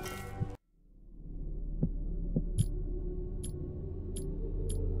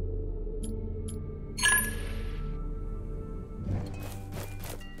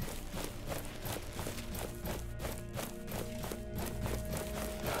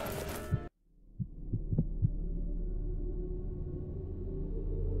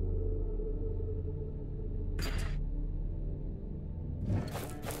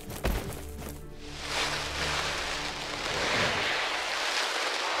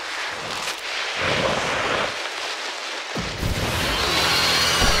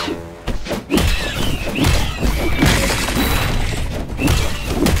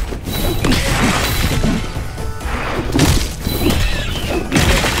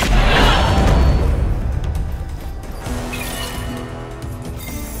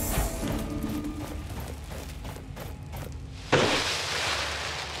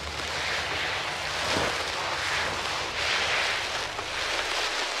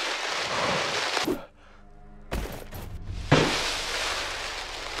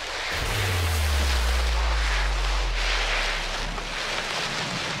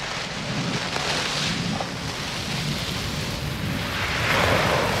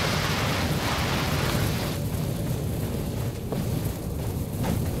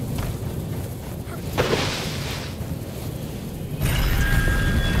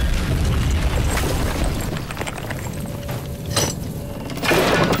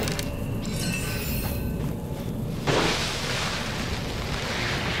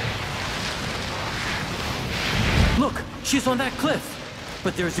 She's on that cliff,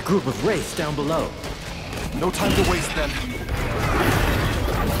 but there's a group of wraiths down below. No time to waste then.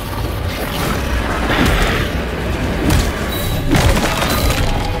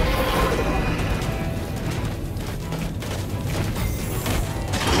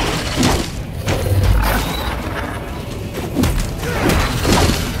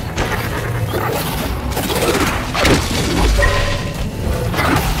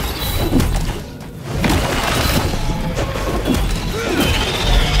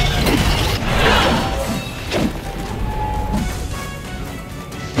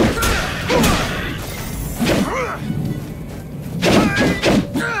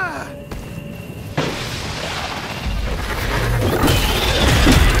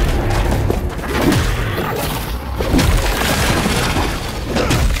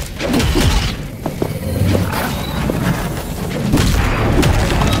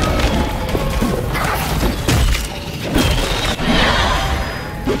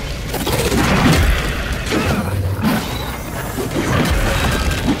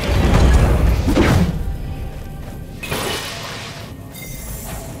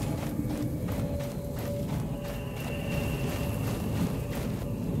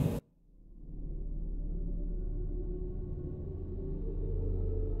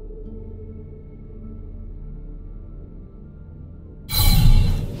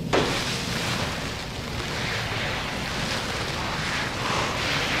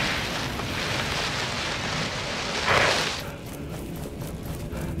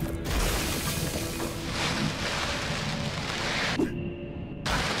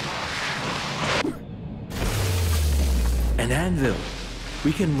 anvil.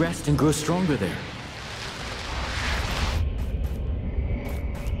 We can rest and grow stronger there.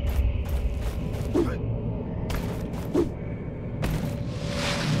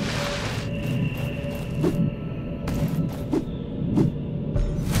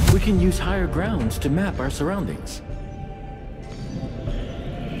 We can use higher grounds to map our surroundings.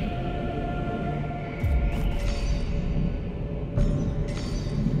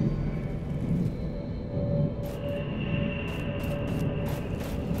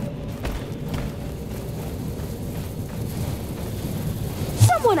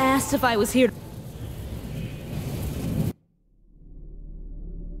 Someone asked if I was here.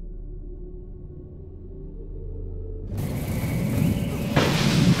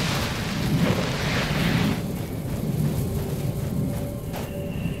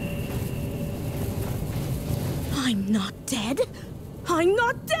 I'm not dead. I'm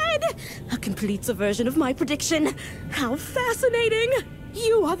not dead! A complete subversion of my prediction. How fascinating!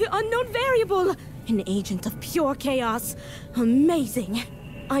 You are the unknown variable, an agent of pure chaos. Amazing.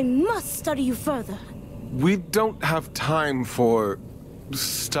 I must study you further. We don't have time for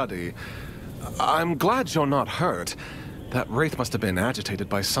study. I'm glad you're not hurt. That wraith must have been agitated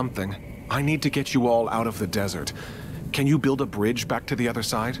by something. I need to get you all out of the desert. Can you build a bridge back to the other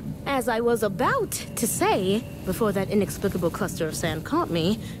side? As I was about to say, before that inexplicable cluster of sand caught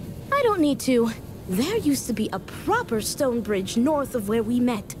me, I don't need to. There used to be a proper stone bridge north of where we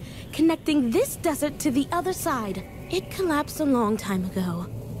met, connecting this desert to the other side. It collapsed a long time ago.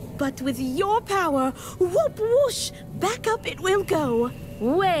 But with your power, whoop whoosh, back up it will go.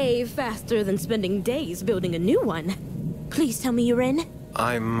 Way faster than spending days building a new one. Please tell me you're in.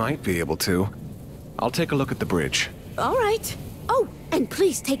 I might be able to. I'll take a look at the bridge. All right. Oh, and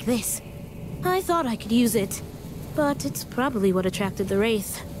please take this. I thought I could use it, but it's probably what attracted the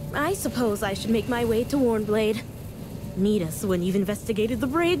wraith. I suppose I should make my way to Warnblade. Meet us when you've investigated the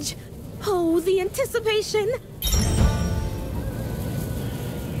bridge. Oh, the anticipation!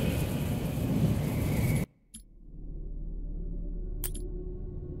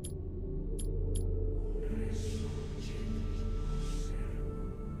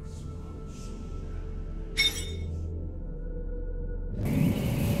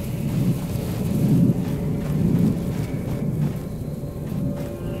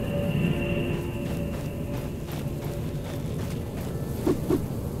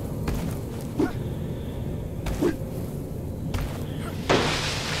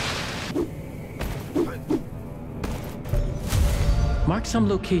 Mark some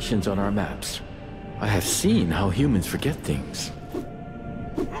locations on our maps. I have seen how humans forget things.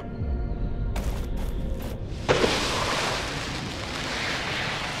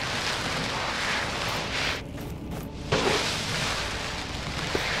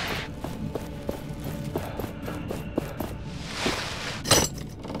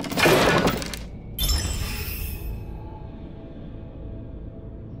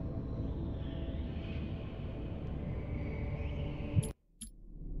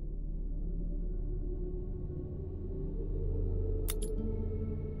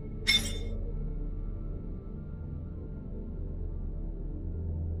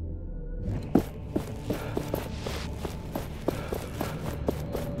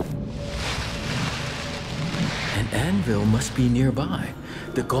 Anvil must be nearby.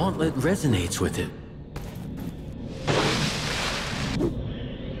 The gauntlet resonates with it.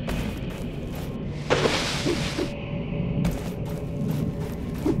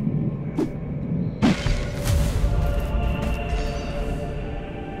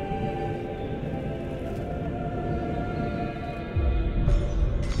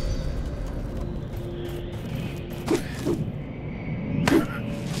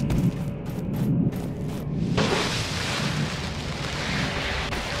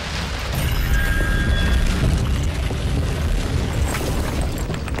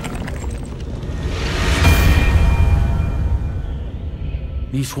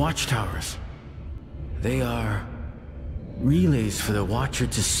 These watchtowers, they are relays for the Watcher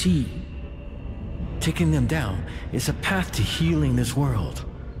to see. Taking them down is a path to healing this world,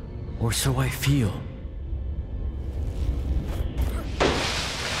 or so I feel.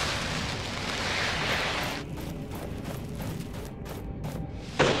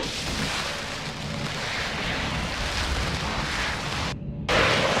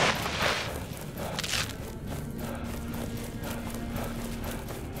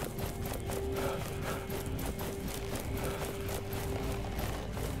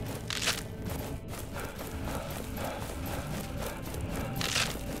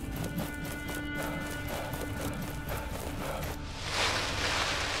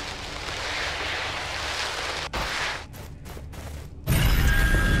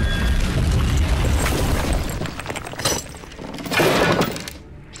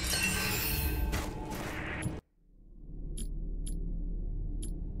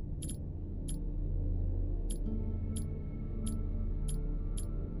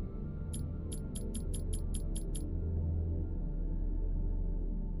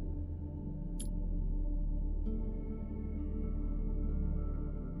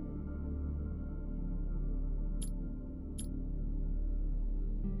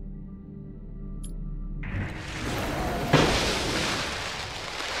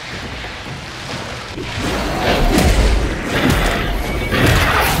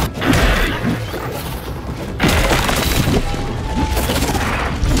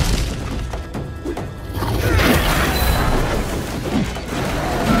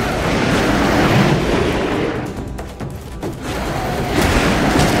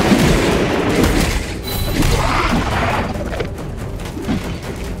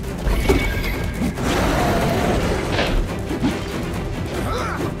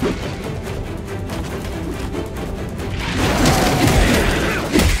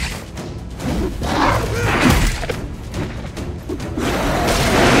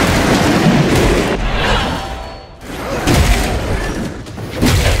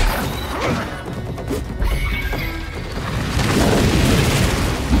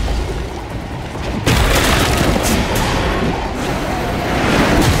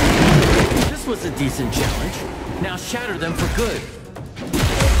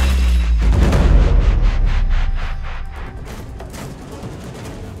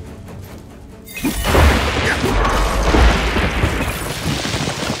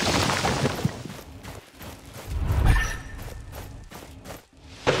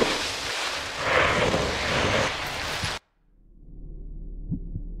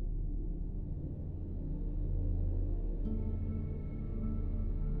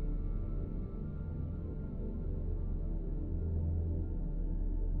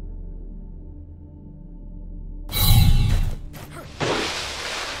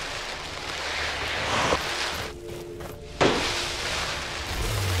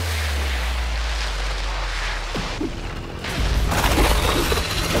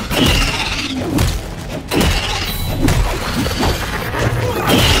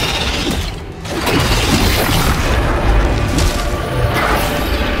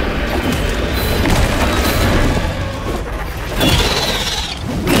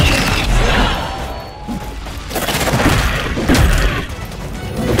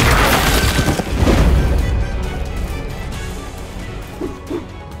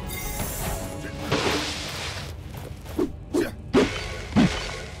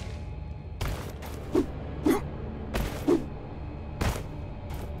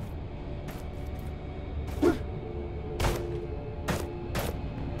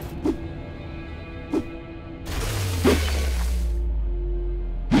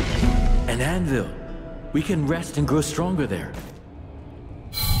 An anvil. We can rest and grow stronger there.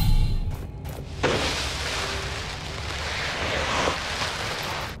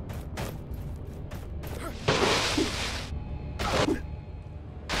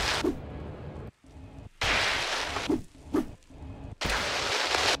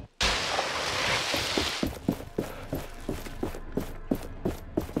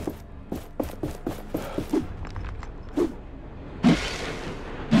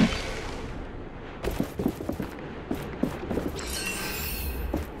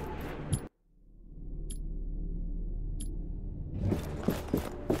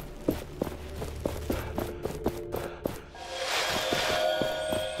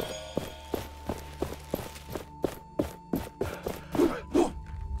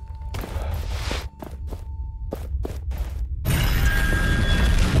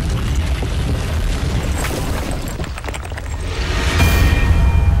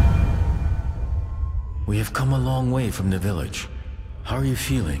 We have come a long way from the village. How are you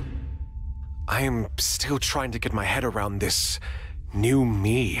feeling? I am still trying to get my head around this new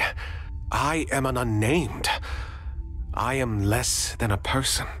me. I am an unnamed. I am less than a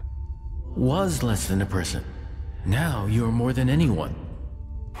person. Was less than a person. Now you are more than anyone.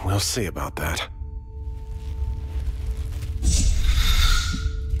 We'll see about that.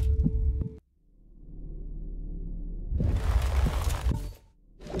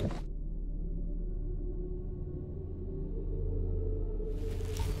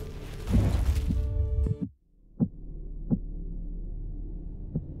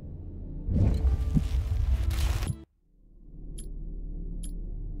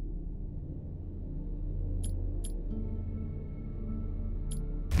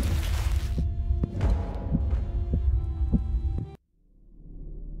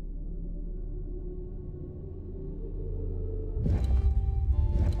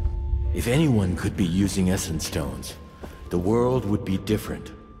 If anyone could be using essence stones, the world would be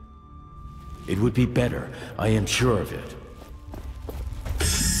different. It would be better, I am sure of it.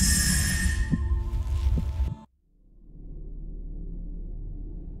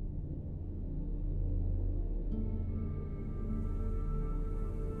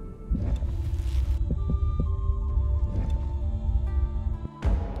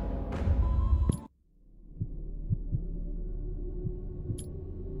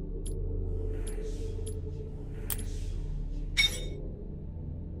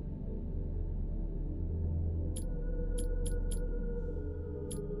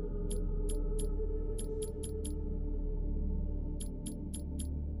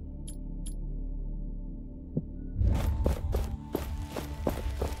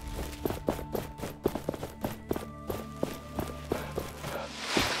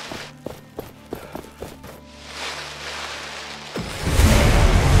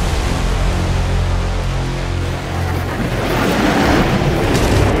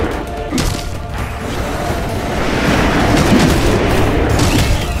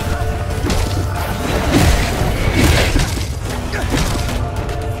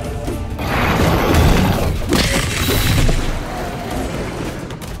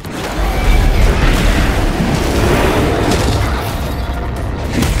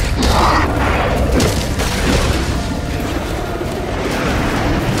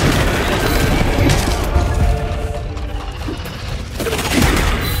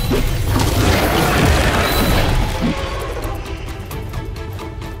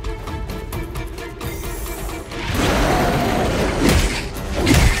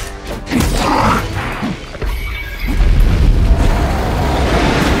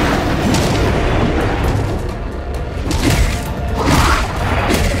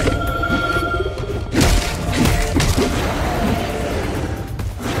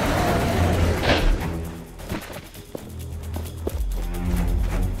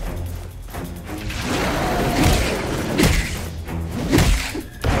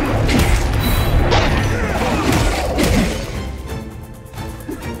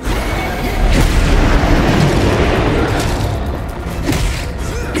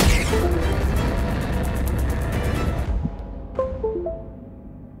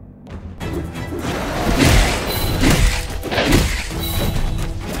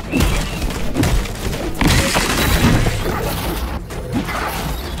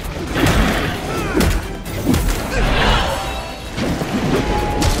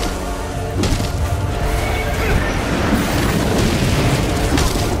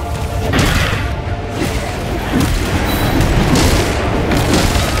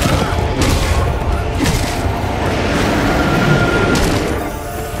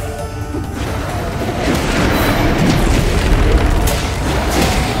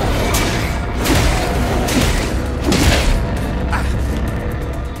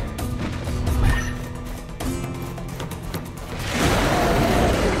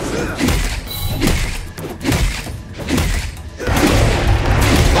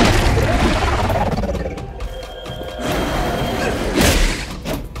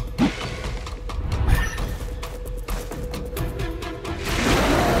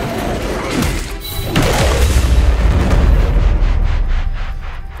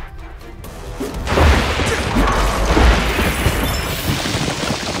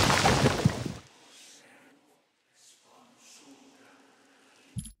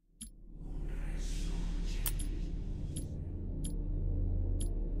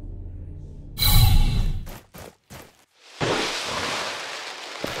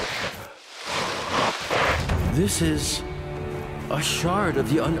 This is a shard of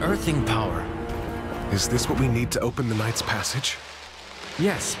the unearthing power. Is this what we need to open the Knight's Passage?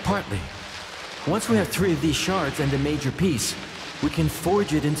 Yes, partly. Once we have 3 of these shards and a major piece, we can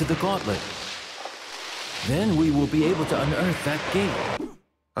forge it into the gauntlet. Then we will be able to unearth that gate.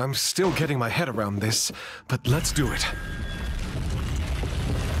 I'm still getting my head around this, but let's do it.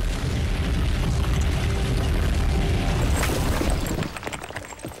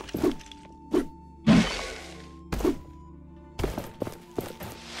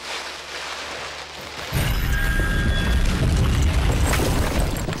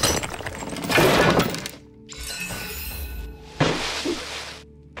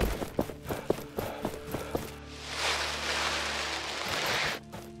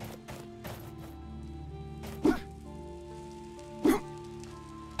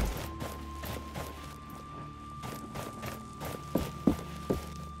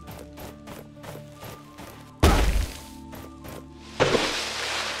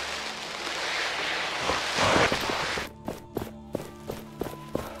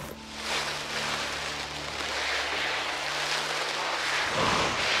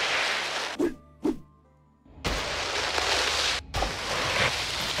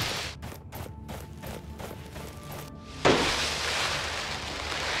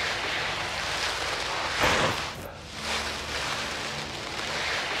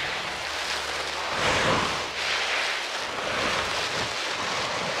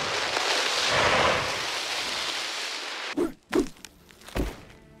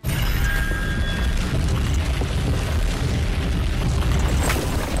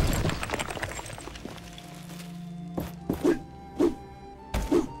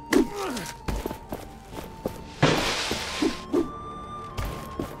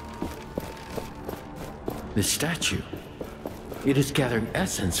 The statue. It is gathering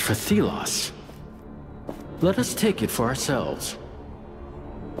essence for Thelos. Let us take it for ourselves.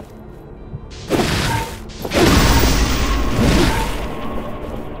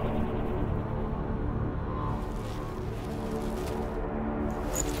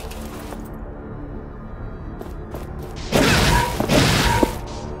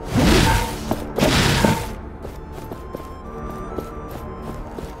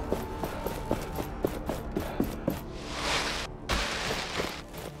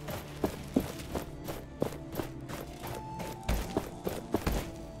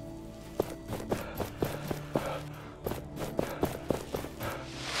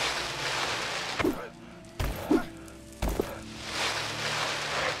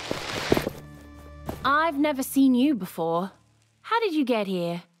 I've never seen you before. How did you get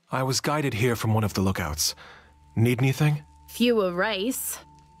here? I was guided here from one of the lookouts. Need anything? Fewer race.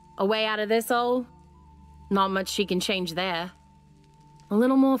 A way out of this hole? Not much she can change there. A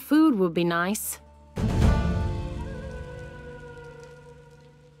little more food would be nice.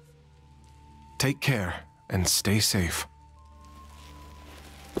 Take care and stay safe.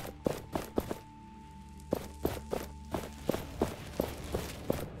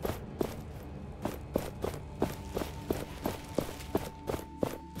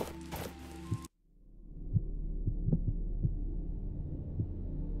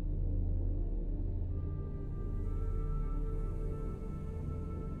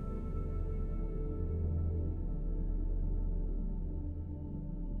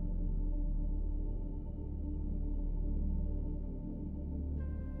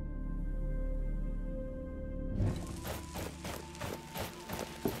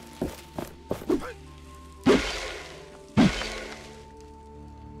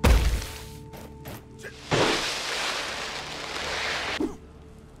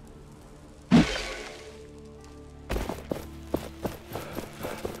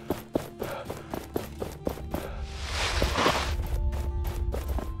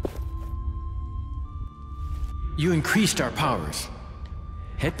 You increased our powers.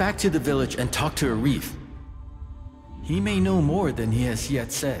 Head back to the village and talk to Arif. He may know more than he has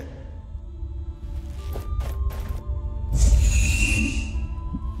yet said.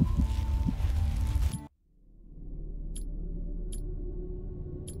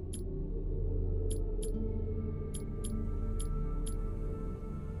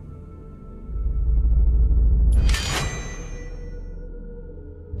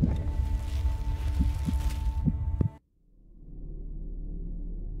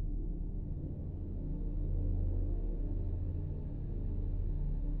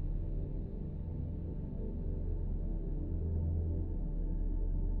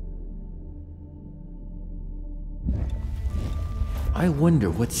 I wonder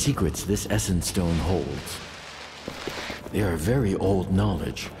what secrets this Essence Stone holds. They are very old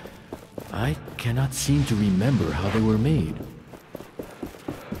knowledge, I cannot seem to remember how they were made.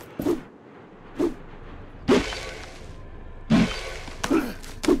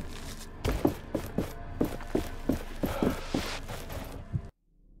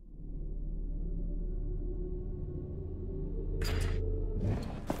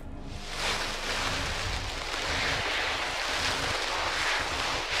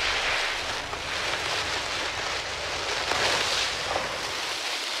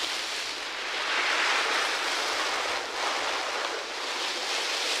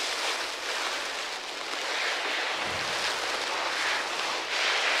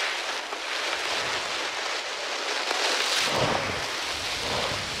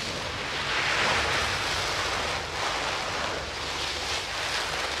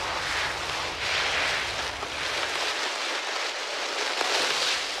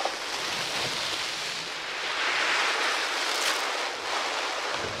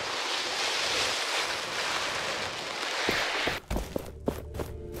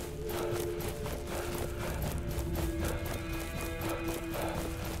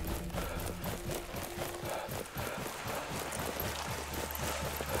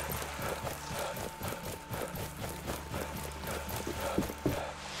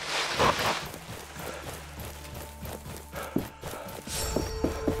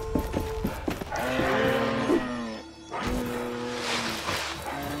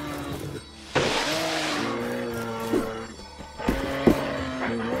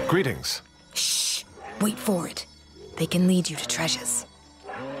 Greetings. Shh! Wait for it. They can lead you to treasures.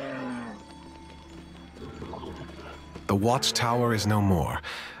 The watchtower is no more,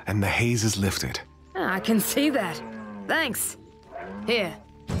 and the haze is lifted. I can see that. Thanks. Here.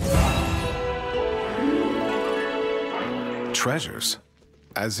 Treasures?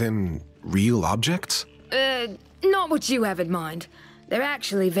 As in real objects? Not what you have in mind. They're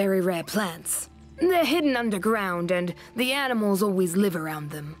actually very rare plants. They're hidden underground, and the animals always live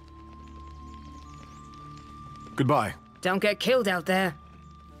around them. Goodbye. Don't get killed out there.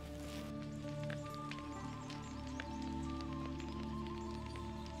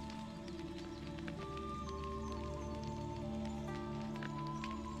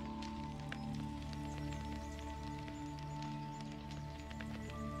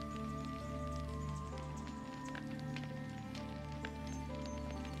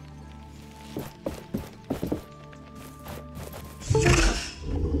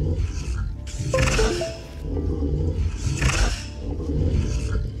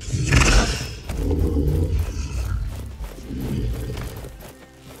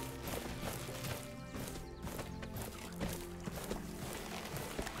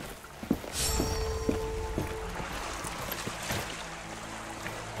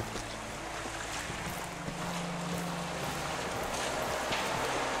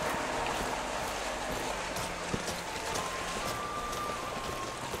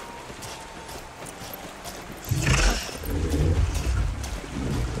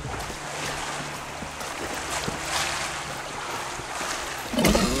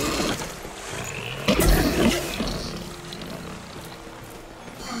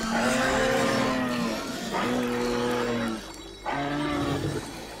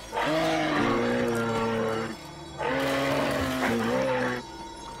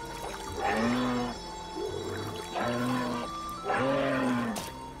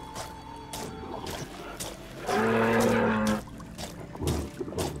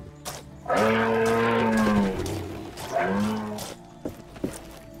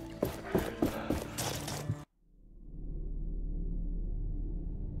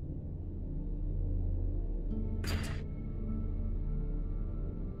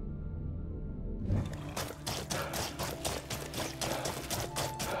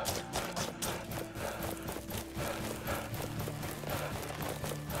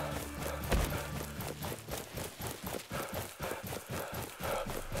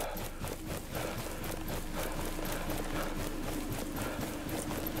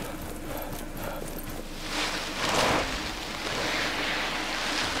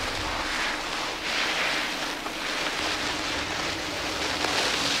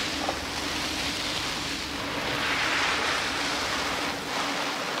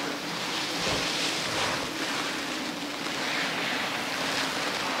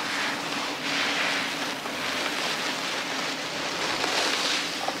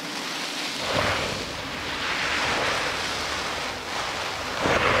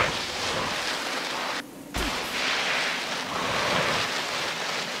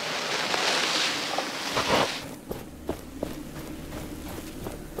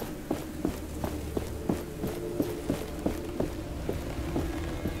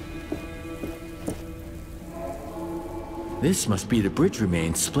 This must be the bridge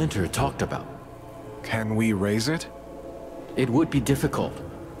remains Splinter talked about. Can we raise it? It would be difficult.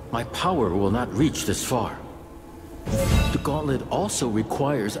 My power will not reach this far. The gauntlet also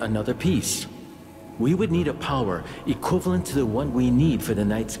requires another piece. We would need a power equivalent to the one we need for the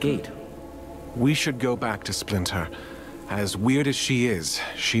Knight's Gate. We should go back to Splinter. As weird as she is,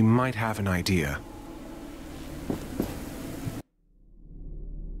 she might have an idea.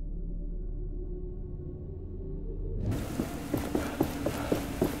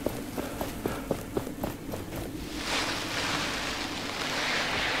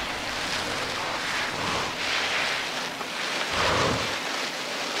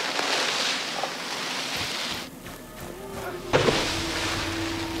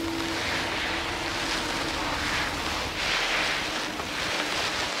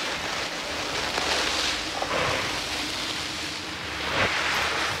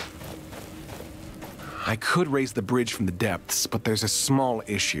 I could raise the bridge from the depths, but there's a small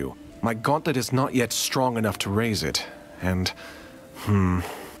issue. My gauntlet is not yet strong enough to raise it, and...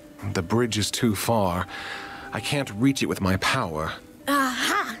 the bridge is too far. I can't reach it with my power.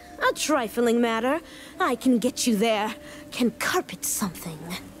 Aha! A trifling matter. I can get you there. Can carpet something.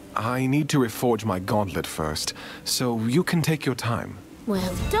 I need to reforge my gauntlet first, so you can take your time.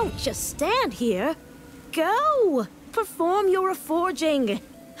 Well, don't just stand here. Go! Perform your reforging.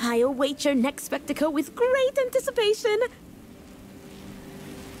 I await your next spectacle with great anticipation.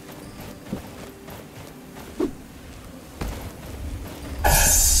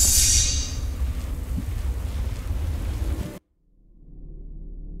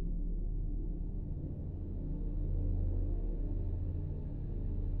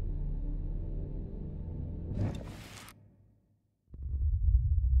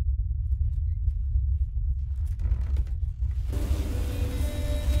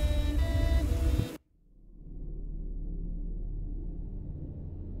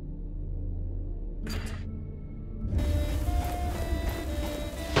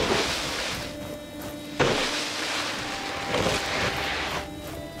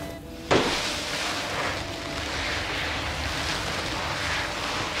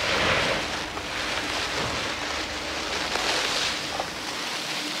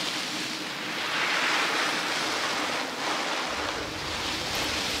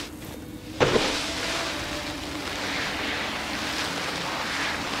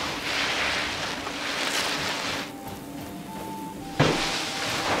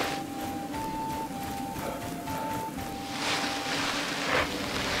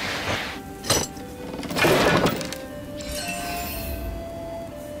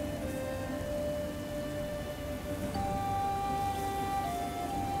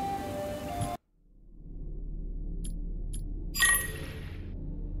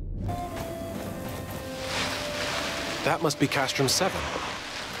 That must be Castrum 7.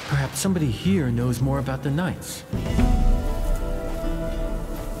 Perhaps somebody here knows more about the Knights.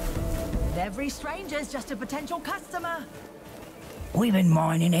 Every stranger's just a potential customer. We've been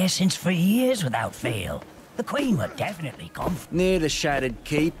mining essence for years without fail. The Queen would definitely come. Near the Shattered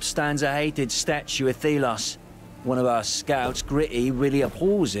Keep stands a hated statue of Thelos. One of our scouts, Gritty, really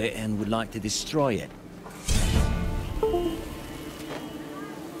abhors it and would like to destroy it.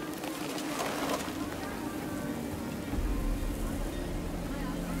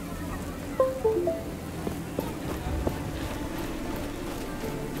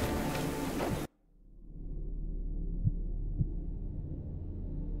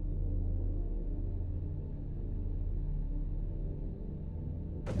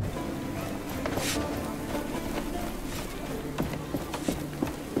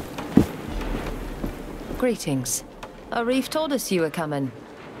 Greetings. Arif told us you were coming.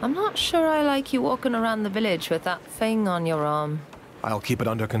 I'm not sure I like you walking around the village with that thing on your arm. I'll keep it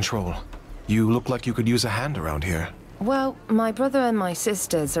under control. You look like you could use a hand around here. Well, my brother and my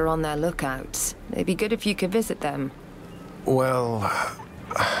sisters are on their lookouts. It'd be good if you could visit them. Well,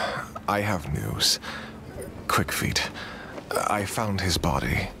 I have news. Quick feet. I found his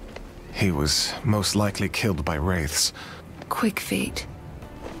body. He was most likely killed by wraiths. Quick feet.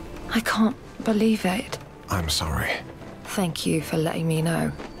 I can't believe it. I'm sorry. Thank you for letting me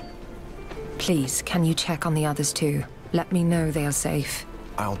know. Please, can you check on the others too? Let me know they are safe.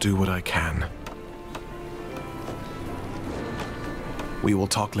 I'll do what I can. We will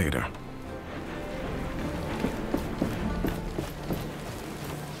talk later.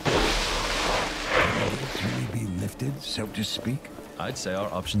 Can we be lifted, so to speak? I'd say our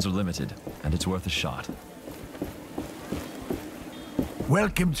options are limited, and it's worth a shot.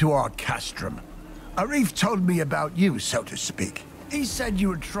 Welcome to our castrum. Arif told me about you, so to speak. He said you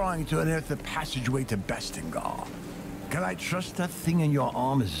were trying to unearth the passageway to Bestingar. Can I trust that thing in your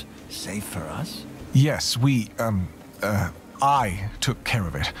arm is safe for us? Yes, I took care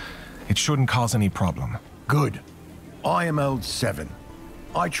of it. It shouldn't cause any problem. Good. I am old 7.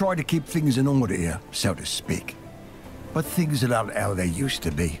 I try to keep things in order here, so to speak. But things are not how they used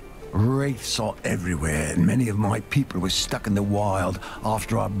to be. Wraiths are everywhere, and many of my people were stuck in the wild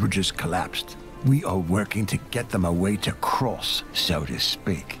after our bridges collapsed. We are working to get them a way to cross, so to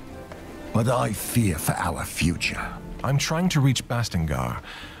speak. But I fear for our future. I'm trying to reach Bastingar.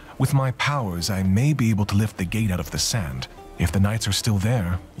 With my powers, I may be able to lift the gate out of the sand. If the knights are still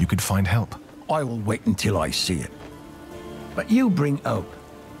there, you could find help. I will wait until I see it. But you bring hope,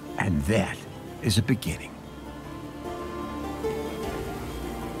 and that is a beginning.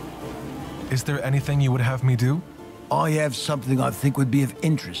 Is there anything you would have me do? I have something I think would be of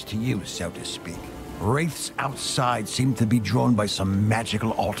interest to you, so to speak. Wraiths outside seem to be drawn by some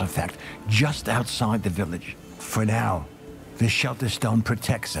magical artifact just outside the village. For now, the shelter stone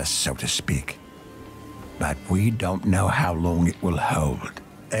protects us, so to speak. But we don't know how long it will hold.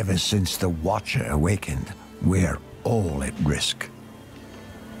 Ever since the Watcher awakened, we're all at risk.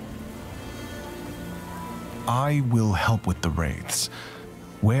 I will help with the wraiths.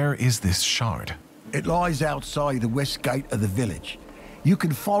 Where is this shard? It lies outside the west gate of the village. You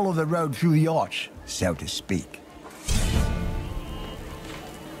can follow the road through the arch, so to speak.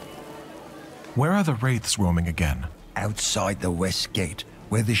 Where are the wraiths roaming again? Outside the west gate,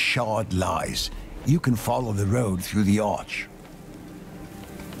 where the shard lies. You can follow the road through the arch.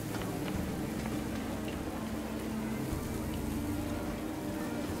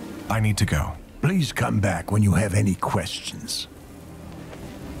 I need to go. Please come back when you have any questions.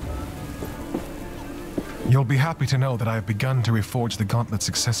 You'll be happy to know that I have begun to reforge the gauntlet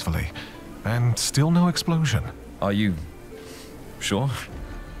successfully, and still no explosion. Are you sure?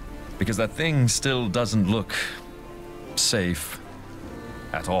 Because that thing still doesn't look safe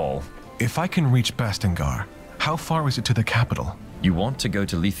at all. If I can reach Bastingar, how far is it to the capital? You want to go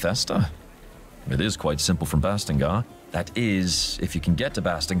to Lethesta? It is quite simple from Bastingar. That is, if you can get to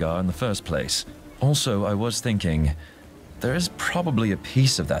Bastingar in the first place. Also, I was thinking, there is probably a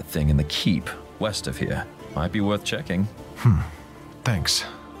piece of that thing in the keep west of here. Might be worth checking. Thanks.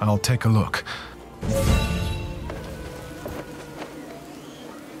 I'll take a look.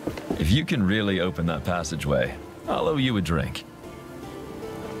 If you can really open that passageway, I'll owe you a drink.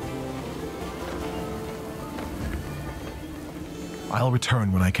 I'll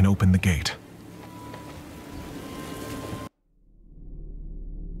return when I can open the gate.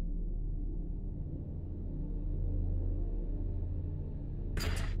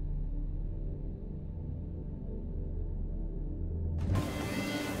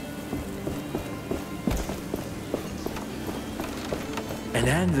 An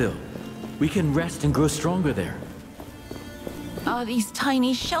anvil. We can rest and grow stronger there. Are these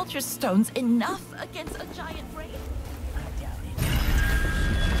tiny shelter stones enough against a giant wraith? I doubt it.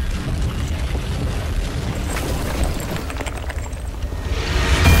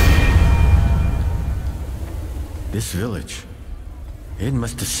 This village. It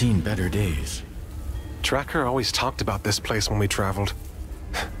must have seen better days. Tracker always talked about this place when we traveled.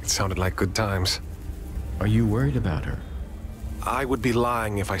 It sounded like good times. Are you worried about her? I would be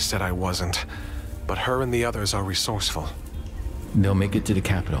lying if I said I wasn't. But her and the others are resourceful. They'll make it to the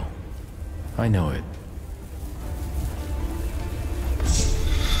capital. I know it.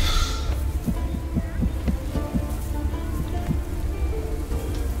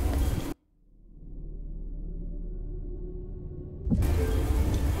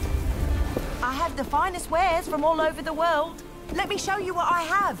 I have the finest wares from all over the world. Let me show you what I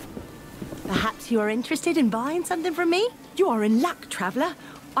have. Perhaps you are interested in buying something from me? You are in luck, traveler.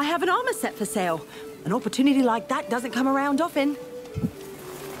 I have an armor set for sale. An opportunity like that doesn't come around often.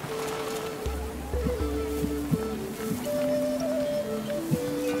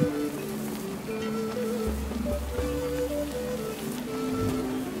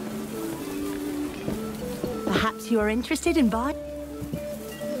 Perhaps you are interested in buying...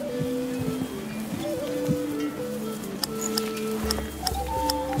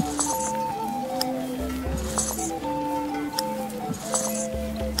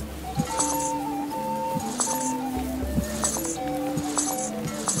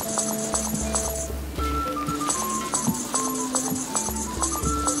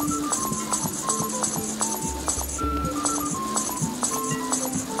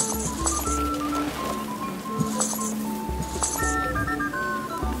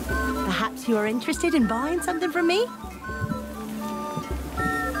 You are interested in buying something from me?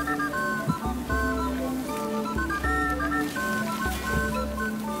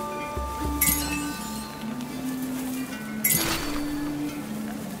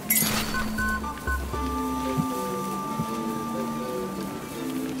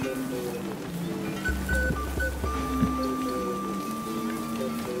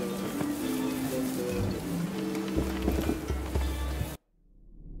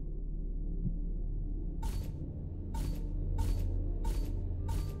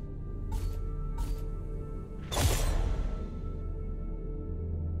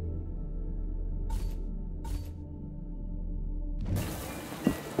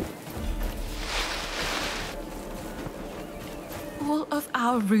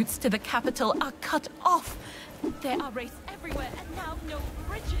 Our routes to the capital are cut off. There are wraiths everywhere, and now no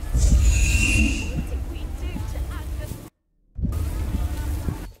bridges. What did we do to add this?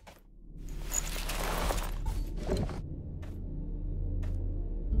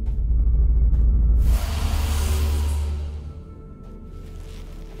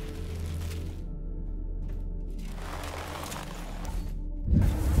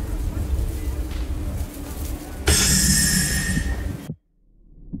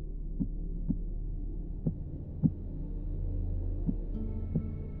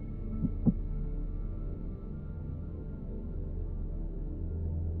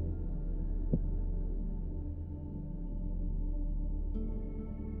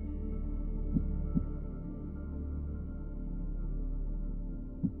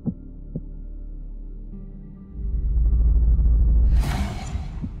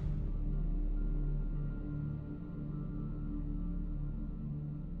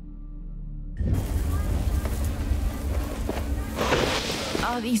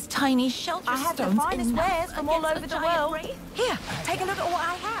 Are these tiny shelter stones? I have the finest wares from all over the world. Here, take a look at what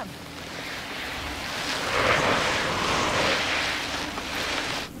I have.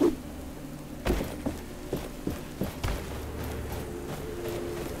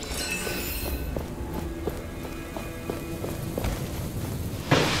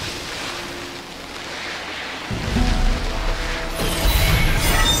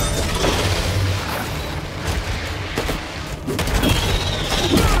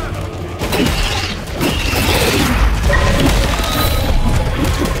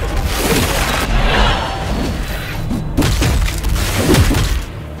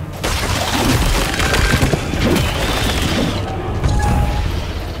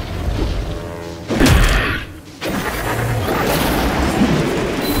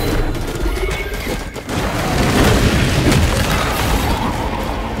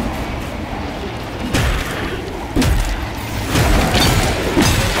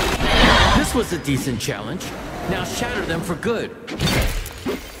 A decent challenge. Now shatter them for good.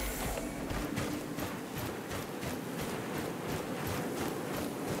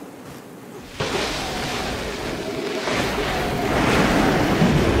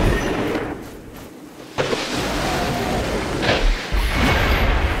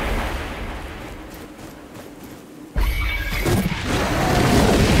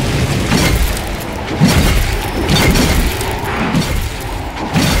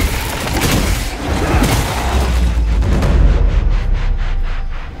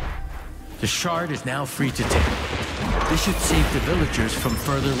 The shard is now free to take. This should save the villagers from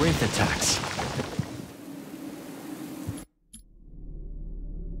further wraith attacks.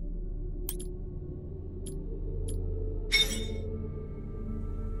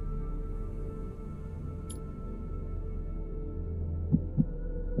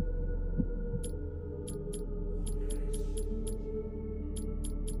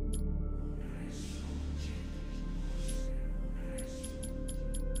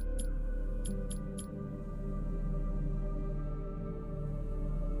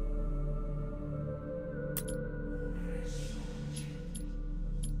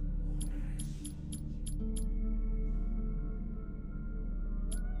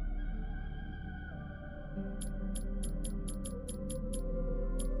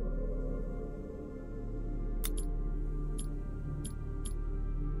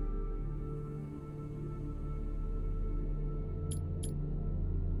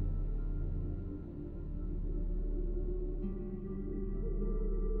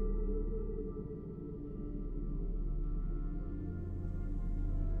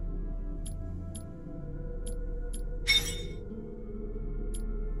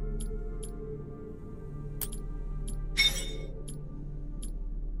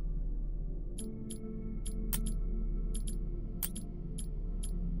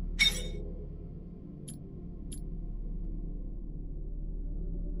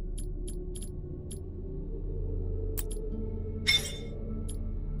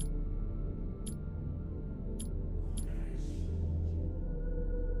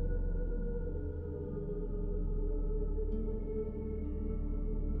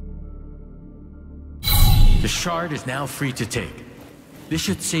 The shard is now free to take. This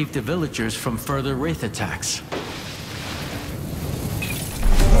should save the villagers from further wraith attacks.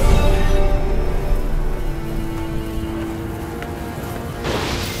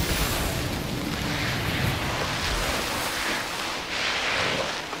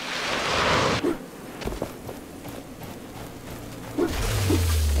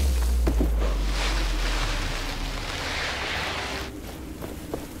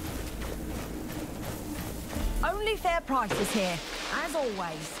 Only fair prices here. As as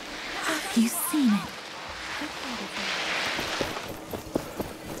always. You've seen it.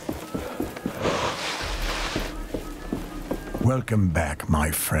 Welcome back,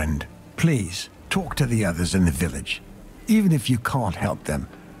 my friend. Please, talk to the others in the village. Even if you can't help them,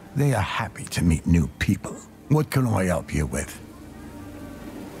 they are happy to meet new people. What can I help you with?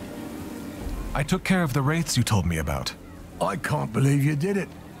 I took care of the wraiths you told me about. I can't believe you did it.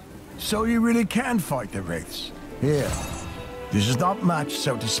 So you really can fight the wraiths. Here. This is not much,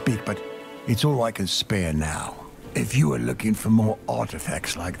 so to speak, but it's all I can spare now. If you are looking for more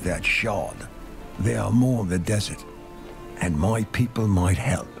artifacts like that shard, there are more in the desert. And my people might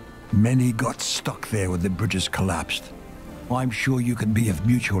help. Many got stuck there when the bridges collapsed. I'm sure you can be of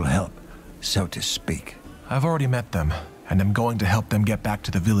mutual help, so to speak. I've already met them, and I'm going to help them get back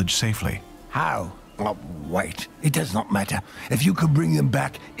to the village safely. How? Oh, wait. It does not matter. If you can bring them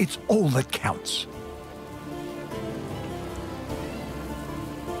back, it's all that counts.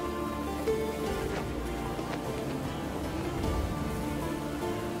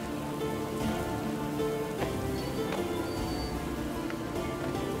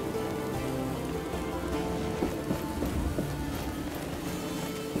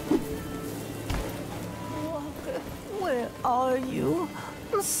 Where are you?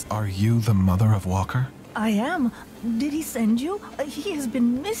 Are you the mother of Walker? I am. Did he send you? He has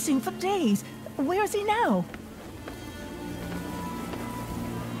been missing for days. Where is he now?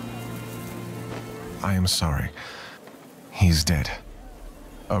 I am sorry. He's dead.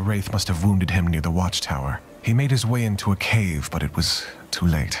 A wraith must have wounded him near the watchtower. He made his way into a cave, but it was too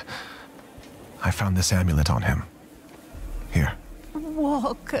late. I found this amulet on him. Here.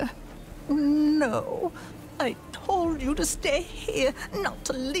 Walker. No. I told you to stay here, not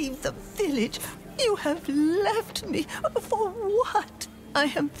to leave the village. You have left me. For what?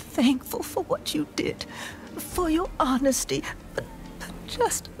 I am thankful for what you did, for your honesty, but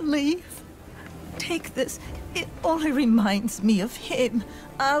just leave. Take this. It only reminds me of him.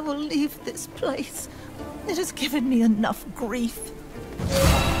 I will leave this place. It has given me enough grief.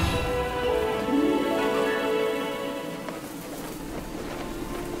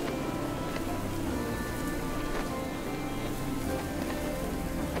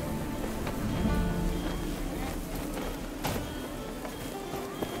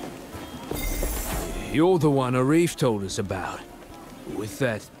 You're the one Arif told us about, with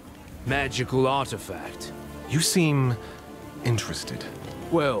that magical artifact. You seem interested.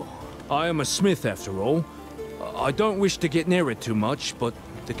 Well, I am a smith after all. I don't wish to get near it too much, but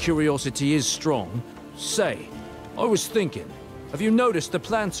the curiosity is strong. Say, I was thinking, have you noticed the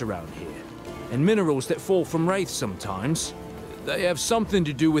plants around here? And minerals that fall from wraiths sometimes? They have something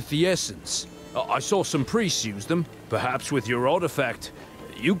to do with the essence. I saw some priests use them. Perhaps with your artifact,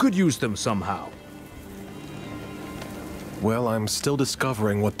 you could use them somehow. Well, I'm still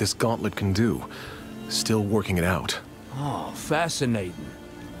discovering what this gauntlet can do. Still working it out. Oh, fascinating.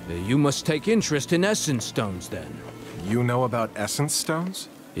 You must take interest in essence stones, then. You know about essence stones?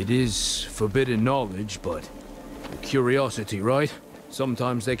 It is forbidden knowledge, but curiosity, right?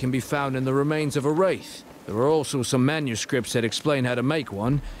 Sometimes they can be found in the remains of a wraith. There are also some manuscripts that explain how to make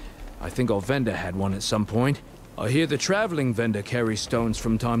one. I think our vendor had one at some point. I hear the traveling vendor carries stones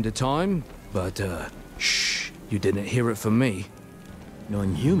from time to time, but, shh. You didn't hear it from me.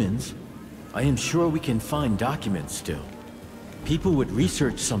 Knowing humans, I am sure we can find documents still. People would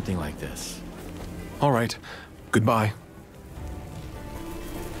research something like this. All right. Goodbye.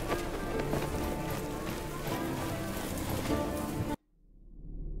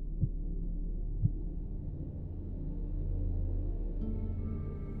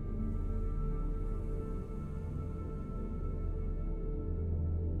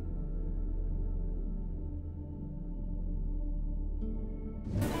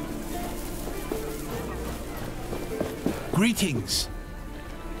 Greetings.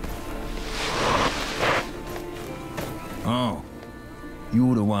 Oh,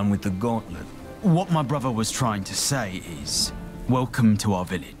 you're the one with the gauntlet. What my brother was trying to say is, welcome to our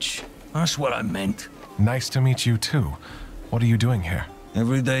village. That's what I meant. Nice to meet you too. What are you doing here?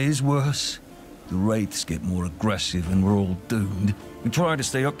 Every day is worse. The wraiths get more aggressive and we're all doomed. We try to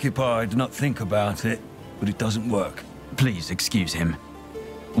stay occupied, not think about it, but it doesn't work. Please excuse him.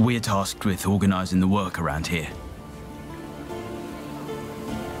 We're tasked with organizing the work around here.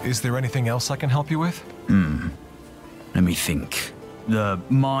 Is there anything else I can help you with? Let me think. The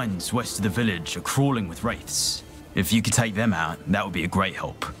mines west of the village are crawling with wraiths. If you could take them out, that would be a great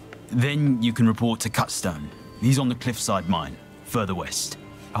help. Then you can report to Cutstone. He's on the cliffside mine, further west.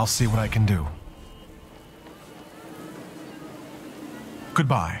 I'll see what I can do.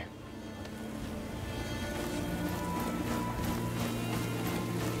 Goodbye.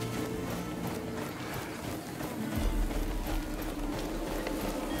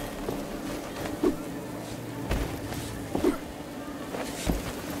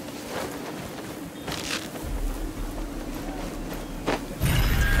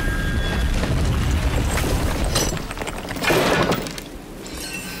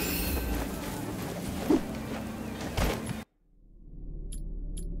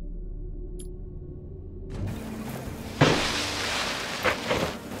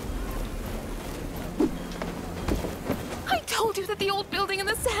 told you that the old building in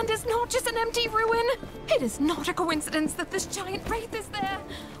the sand is not just an empty ruin. It is not a coincidence that this giant wraith is there.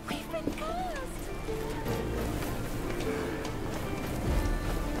 We've been cursed.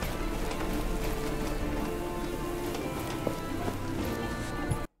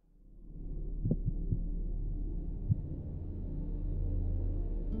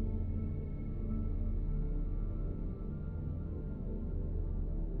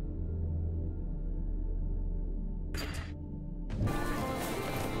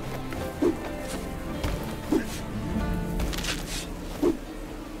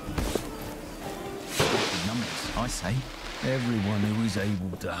 I say, everyone who is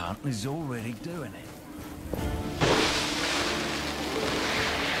able to hunt is already doing it.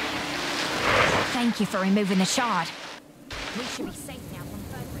 Thank you for removing the shard. We should be safe now from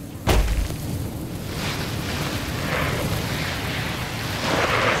further attack.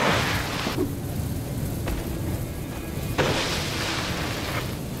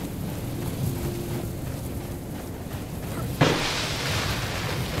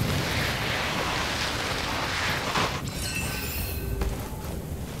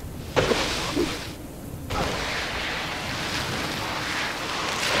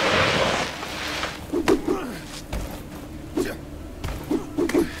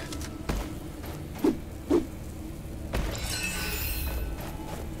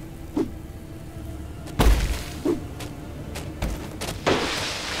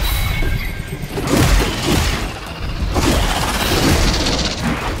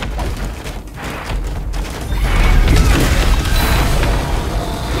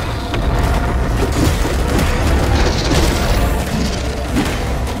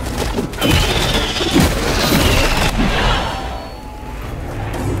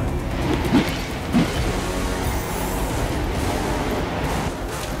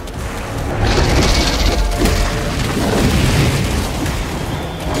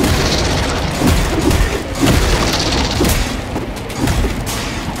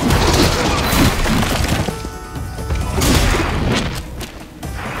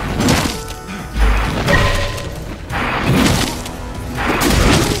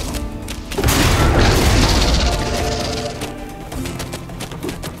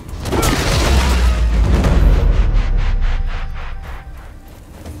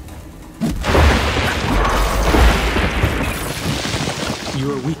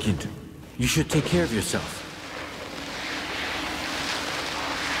 You are weakened. You should take care of yourself.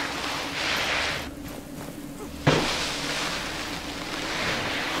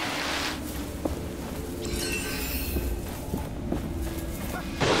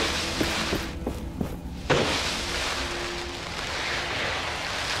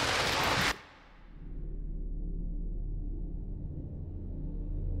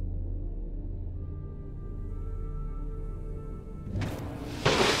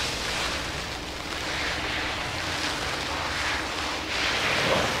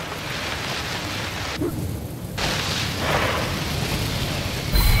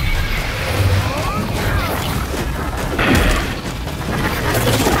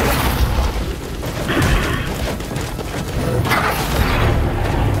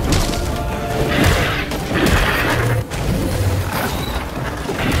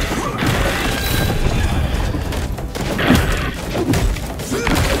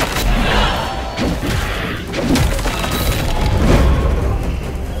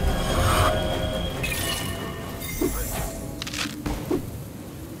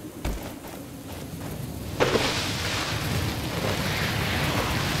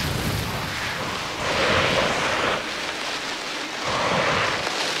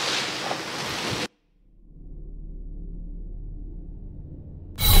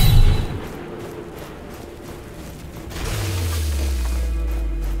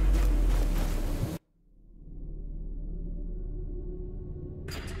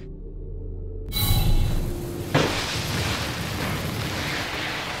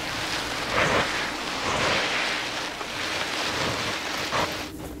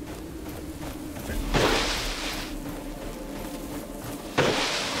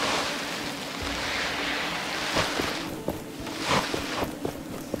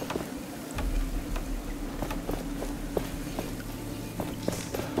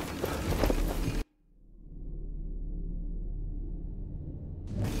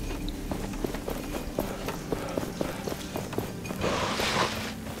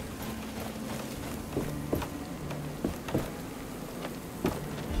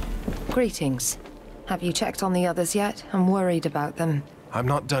 Greetings. Have you checked on the others yet? I'm worried about them. I'm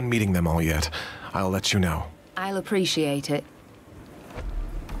not done meeting them all yet. I'll let you know. I'll appreciate it.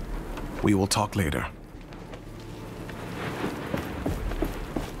 We will talk later.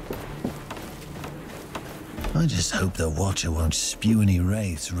 I just hope the Watcher won't spew any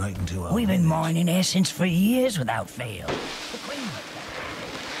wraiths right into our We've been village. mining essence for years without fail. The Queen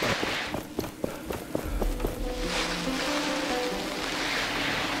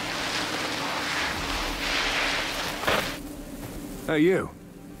Hey, you.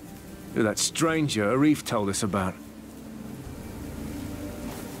 You're that stranger Arif told us about.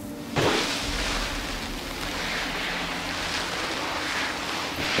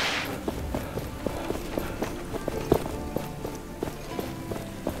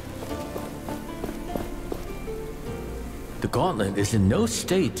 The gauntlet is in no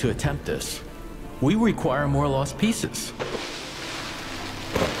state to attempt this. We require more lost pieces.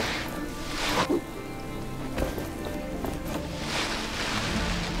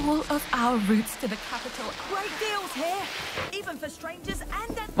 All of our routes to the capital. Great deals here, even for strangers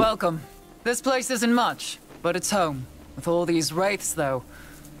and... Welcome. This place isn't much, but it's home. With all these wraiths, though,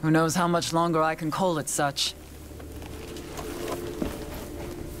 who knows how much longer I can call it such.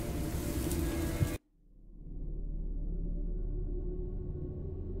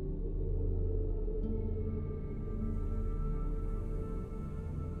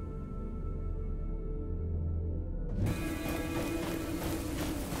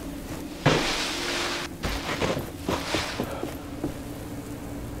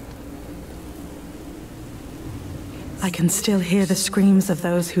 I can still hear the screams of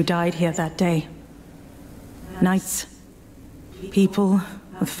those who died here that day. Knights, people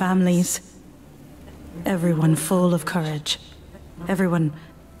with families, everyone full of courage, everyone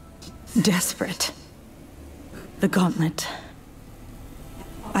desperate. The gauntlet.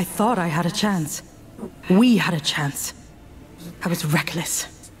 I thought I had a chance. We had a chance. I was reckless,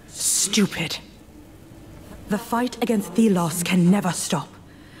 stupid. The fight against Thelos can never stop.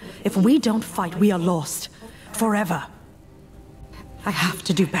 If we don't fight, we are lost. Forever. I have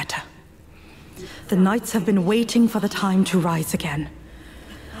to do better. The Knights have been waiting for the time to rise again.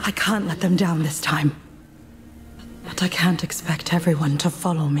 I can't let them down this time. But I can't expect everyone to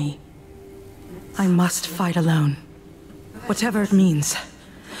follow me. I must fight alone. Whatever it means.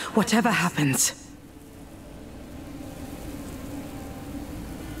 Whatever happens.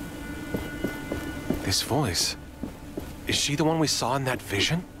 This voice. Is she the one we saw in that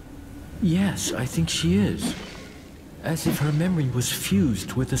vision? Yes, I think she is. As if her memory was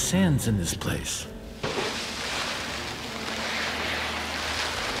fused with the sands in this place.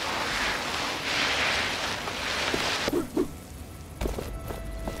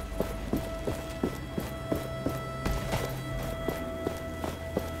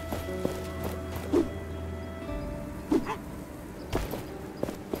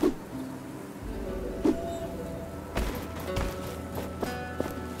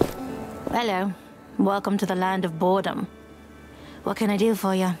 Hello. Welcome to the land of boredom. What can I do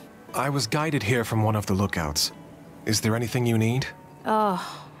for you? I was guided here from one of the lookouts. Is there anything you need? Oh,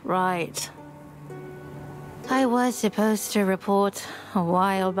 right. I was supposed to report a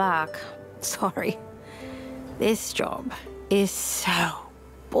while back. Sorry. This job is so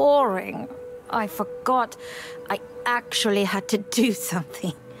boring. I forgot I actually had to do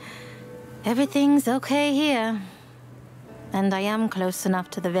something. Everything's okay here. And I am close enough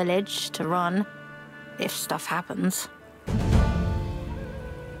to the village to run, if stuff happens.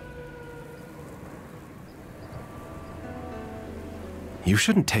 You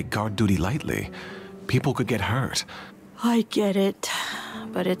shouldn't take guard duty lightly. People could get hurt. I get it,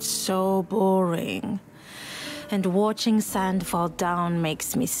 but it's so boring. And watching sand fall down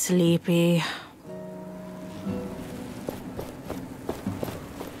makes me sleepy.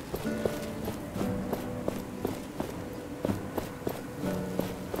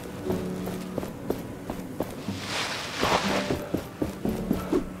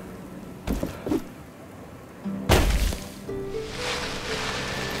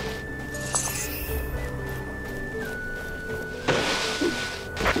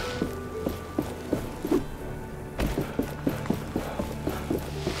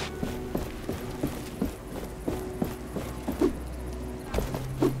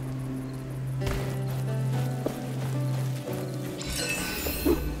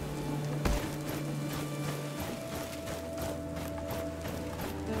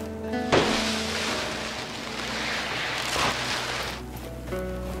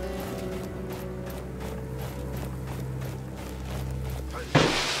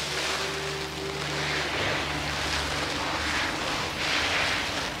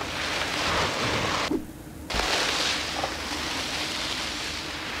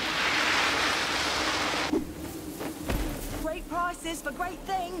 For great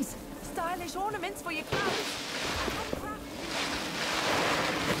things. Stylish ornaments for your clothes.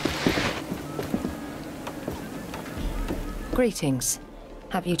 Greetings.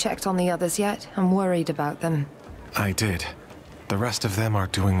 Have you checked on the others yet? I'm worried about them. I did. The rest of them are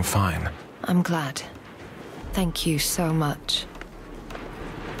doing fine. I'm glad. Thank you so much.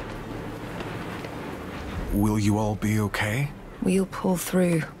 Will you all be okay? We'll pull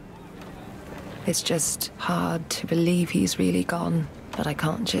through. It's just hard to believe he's really gone, but I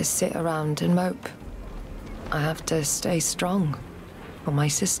can't just sit around and mope. I have to stay strong for my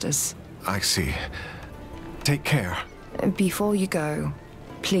sisters. I see. Take care. Before you go,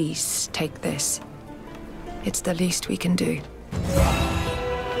 please take this. It's the least we can do.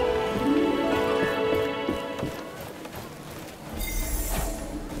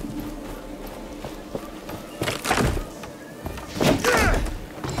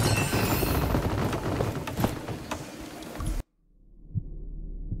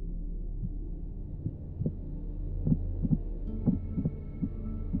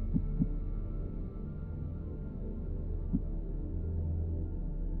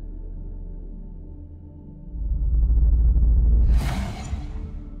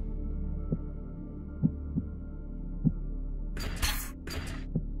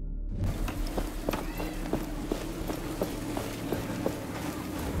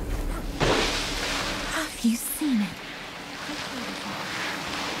 You seen it?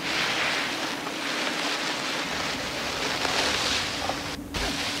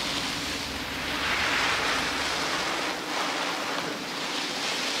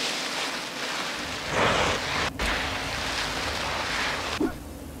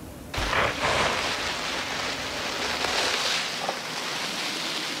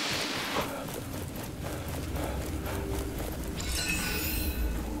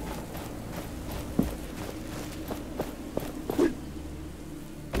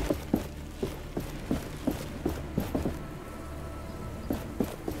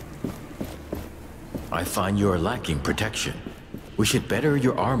 I find you are lacking protection. We should better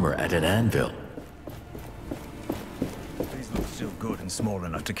your armor at an anvil. These look still good and small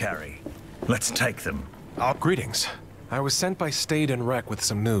enough to carry. Let's take them. Greetings. I was sent by Stade and Wreck with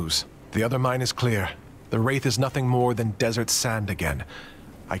some news. The other mine is clear. The Wraith is nothing more than desert sand again.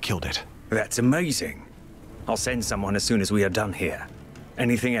 I killed it. That's amazing. I'll send someone as soon as we are done here.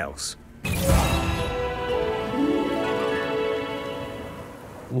 Anything else?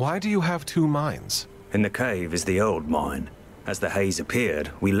 Why do you have two mines? In the cave is the old mine. As the haze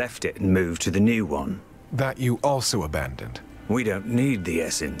appeared, we left it and moved to the new one. That you also abandoned? We don't need the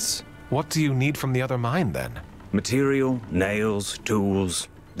essence. What do you need from the other mine, then? Material, nails, tools,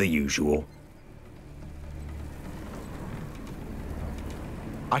 the usual.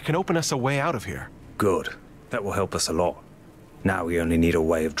 I can open us a way out of here. Good. That will help us a lot. Now we only need a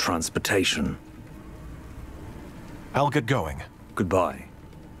way of transportation. I'll get going. Goodbye.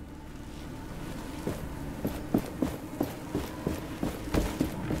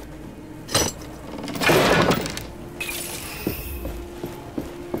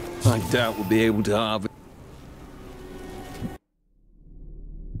 I doubt we'll be able to harvest.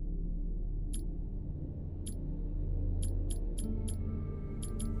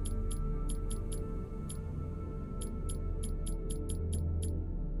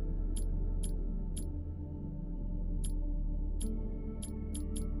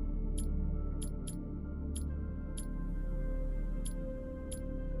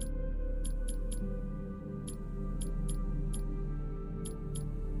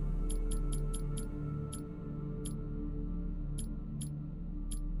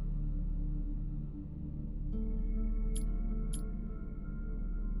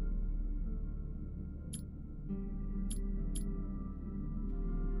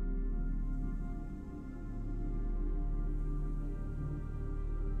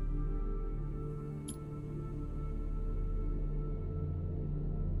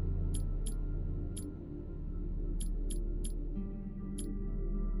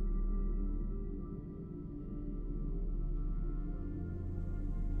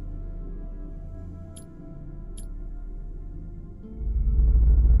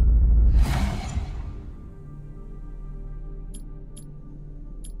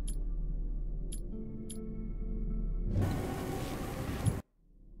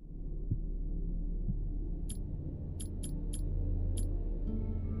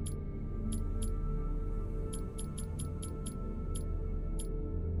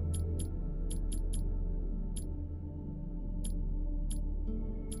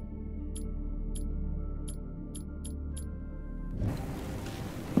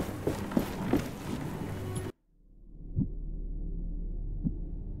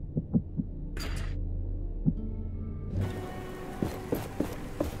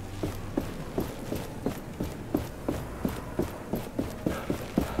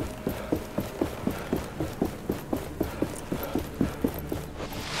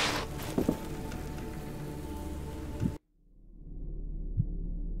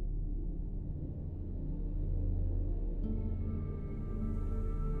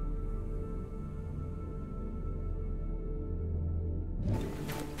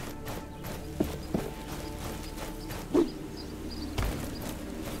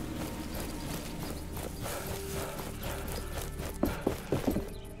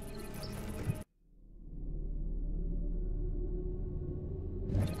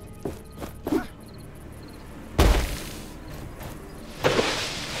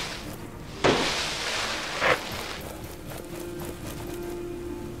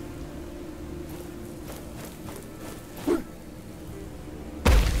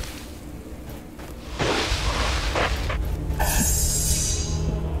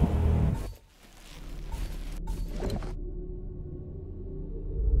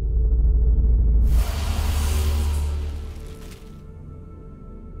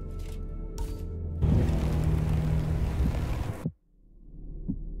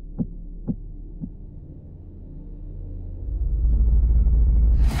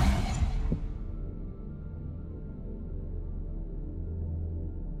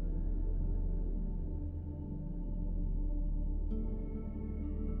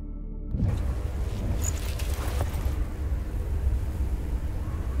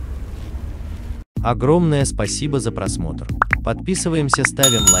 Огромное спасибо за просмотр. Подписываемся,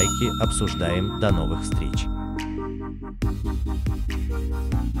 ставим лайки, обсуждаем. До новых встреч.